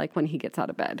body, like when he gets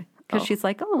out of bed. Because she's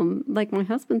like, oh, like my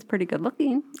husband's pretty good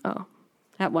looking. Oh.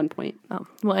 At one point. Oh.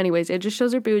 Well, anyways, it just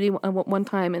shows her booty one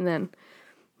time, and then,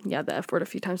 yeah, the F word a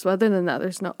few times. But other than that,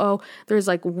 there's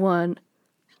like one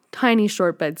tiny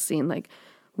short bed scene, like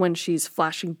when she's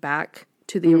flashing back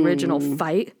to the original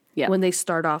fight. Yeah. When they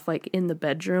start off like in the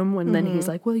bedroom, when then he's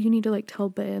like, well, you need to like tell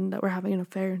Ben that we're having an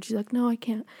affair. And she's like, no, I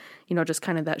can't. You know, just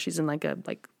kind of that she's in like a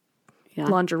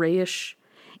lingerie-ish.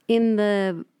 In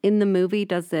the movie,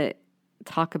 does it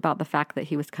talk about the fact that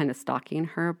he was kind of stalking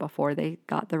her before they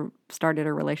started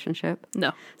a relationship?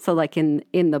 No. So like in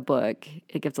the book,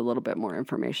 it gives a little bit more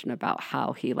information about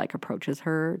how he like approaches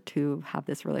her to have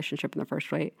this relationship in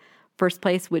the first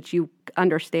place, which you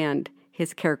understand.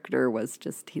 His character was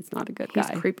he's not a good guy.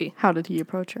 He's creepy. How did he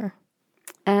approach her?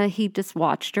 He just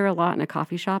watched her a lot in a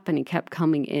coffee shop, and he kept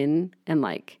coming in and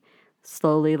like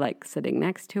slowly like sitting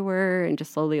next to her and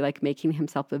just slowly like making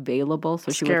himself available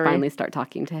so she would finally start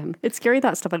talking to him. It's scary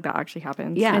that stuff like that actually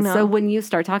happens. Yeah, so when you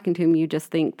start talking to him, you just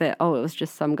think that, oh, it was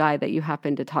just some guy that you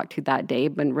happened to talk to that day,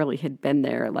 but really had been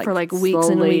there like for like weeks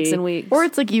and weeks and weeks. Or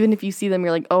it's like even if you see them,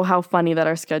 you're like, oh, how funny that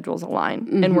our schedules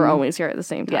align and we're always here at the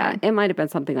same time. Yeah, it might have been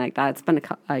something like that. It's been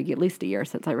at least a year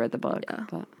since I read the book.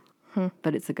 Yeah.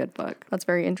 But it's a good book. That's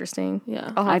very interesting.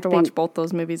 Yeah. I'll have to watch both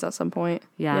those movies at some point.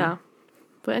 Yeah.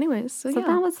 But anyways, so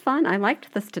that was fun. I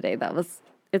liked this today.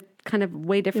 it's kind of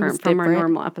way different from our different.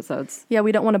 normal episodes. Yeah,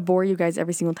 we don't want to bore you guys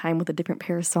every single time with a different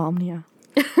parasomnia.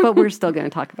 But we're still going to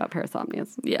talk about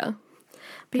parasomnias. Yeah.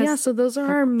 But yeah, so those are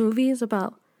our movies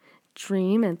about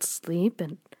dream and sleep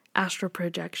and astral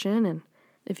projection. And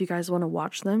if you guys want to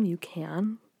watch them, you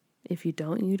can. If you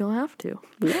don't, you don't have to.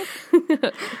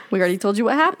 We already told you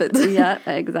what happens. Yeah,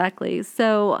 exactly.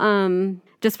 So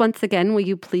just once again, will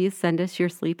you please send us your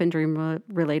sleep and dream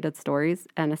related stories,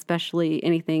 and especially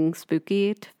anything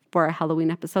spooky for a Halloween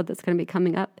episode that's going to be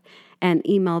coming up, and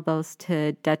email those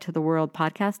to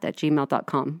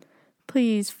deadtotheworldpodcast@gmail.com.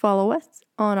 Please follow us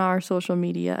on our social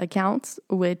media accounts,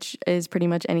 which is pretty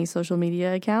much any social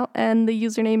media account, and the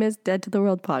username is Dead to the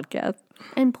World Podcast.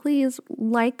 And please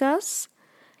like us.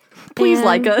 Please And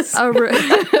like us.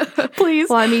 Please.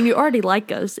 Well, I mean, you already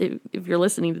like us if you're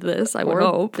listening to this, I would Or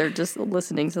hope. they're just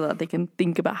listening so that they can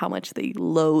think about how much they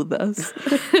loathe us.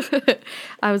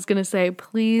 I was going to say,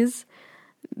 please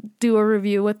do a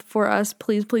review for us.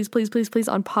 Please, please, please, please, please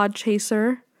on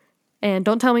Podchaser. And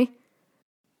don't tell me.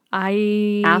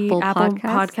 Apple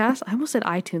Podcast. I almost said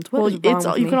iTunes. What is wrong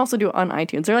with you me? can also do it on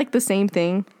iTunes. They're like the same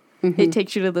thing. It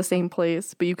takes you to the same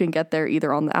place, but you can get there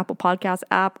either on the Apple Podcast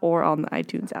app or on the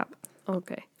iTunes app.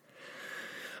 Okay.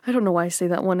 I don't know why I say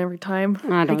that one every time.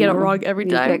 I don't get know. it wrong every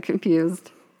You time. get confused.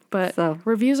 But So.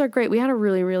 reviews are great. We had a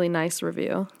really, really nice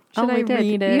review. Should we I did.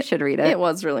 read it? You should read it. It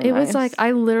was really It nice. was like,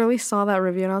 I literally saw that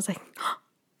review and I was like,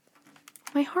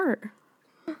 my heart.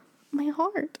 my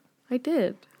heart. I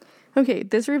did. Okay,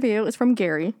 this review is from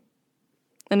Gary.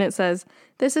 And it says,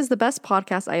 "This is the best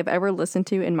podcast I have ever listened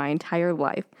to in my entire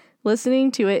life.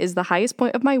 Listening to it is the highest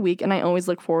point of my week, and I always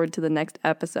look forward to the next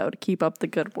episode. Keep up the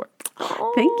good work."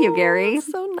 Thank you, Gary.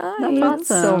 So nice. That's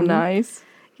So awesome. nice.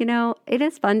 You know, it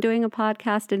is fun doing a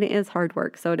podcast, and it is hard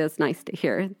work. So it is nice to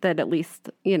hear that at least,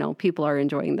 people are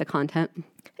enjoying the content.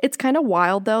 It's kind of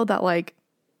wild, though, that,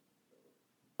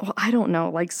 I don't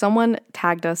know, someone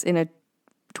tagged us in a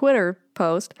Twitter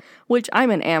post, which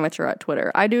I'm an amateur at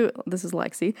Twitter. This is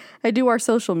Lexi. I do our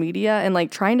social media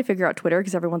and trying to figure out Twitter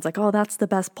because everyone's like, oh, that's the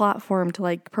best platform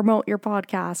to promote your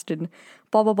podcast and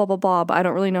blah, blah, blah, blah, blah. But I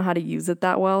don't really know how to use it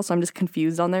that well. So I'm just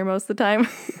confused on there most of the time.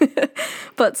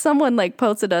 But someone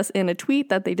posted us in a tweet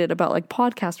that they did about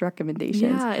podcast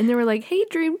recommendations. Yeah, and they were like, hey,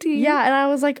 Dream Team. Yeah, and I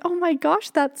was like, oh my gosh,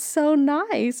 that's so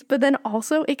nice. But then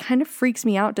also it kind of freaks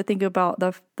me out to think about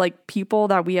the people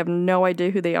that we have no idea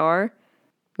who they are.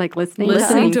 Listening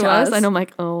Listening to us. us. And I'm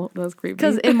like, oh, that's creepy.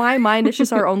 Because in my mind, it's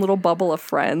just our own little bubble of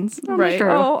friends. I'm Right. like, True.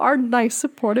 oh, our nice,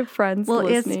 supportive friends Well,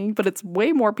 listening. But it's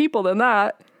way more people than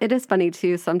that. It is funny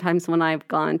too. Sometimes when I've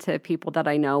gone to people that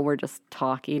I know, we're just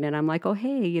talking, and I'm like, "Oh,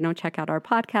 hey, check out our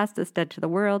podcast, It's Dead to the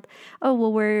World." Oh,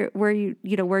 well, where you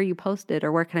where you posted,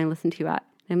 or where can I listen to you at?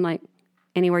 I'm like,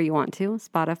 anywhere you want to,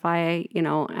 Spotify,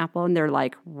 Apple, and they're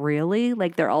like, really?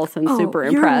 They're all super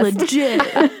impressed.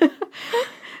 Legit.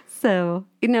 So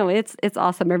it's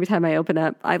awesome. Every time I open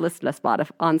up, I listen to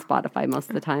Spotify most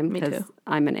of the time because too.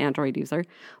 I'm an Android user,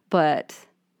 but.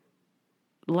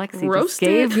 Lexi just Roasted.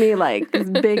 gave me these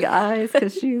big eyes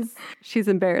because she's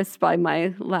embarrassed by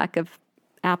my lack of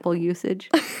Apple usage.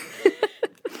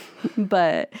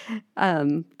 But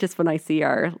just when I see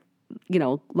our,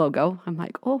 logo, I'm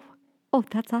like, oh,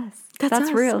 that's us. That's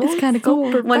us. real. It's kinda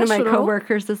cool. One of my Professional.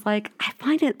 coworkers is like, I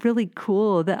find it really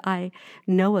cool that I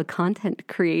know a content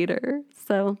creator.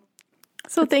 So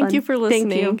Thank fun. you for Thank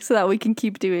listening you. so that we can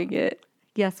keep doing it.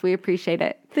 yes, we appreciate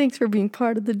it. Thanks for being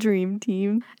part of the dream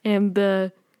team. And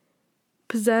the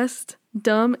possessed,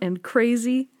 dumb, and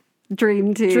crazy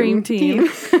Dream team. Dream Team.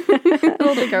 I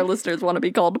don't think our listeners want to be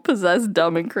called possessed,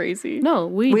 dumb, and crazy. No,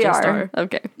 we just are. are.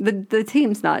 Okay. The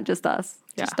team's not just us.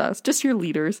 Just us. Just your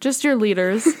leaders. Just your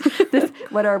leaders.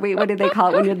 What are we? What do they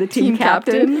call it when you're the team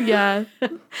captain? Yeah.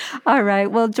 All right.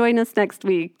 Well, join us next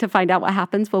week to find out what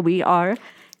happens when we are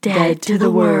Dead to the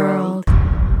world.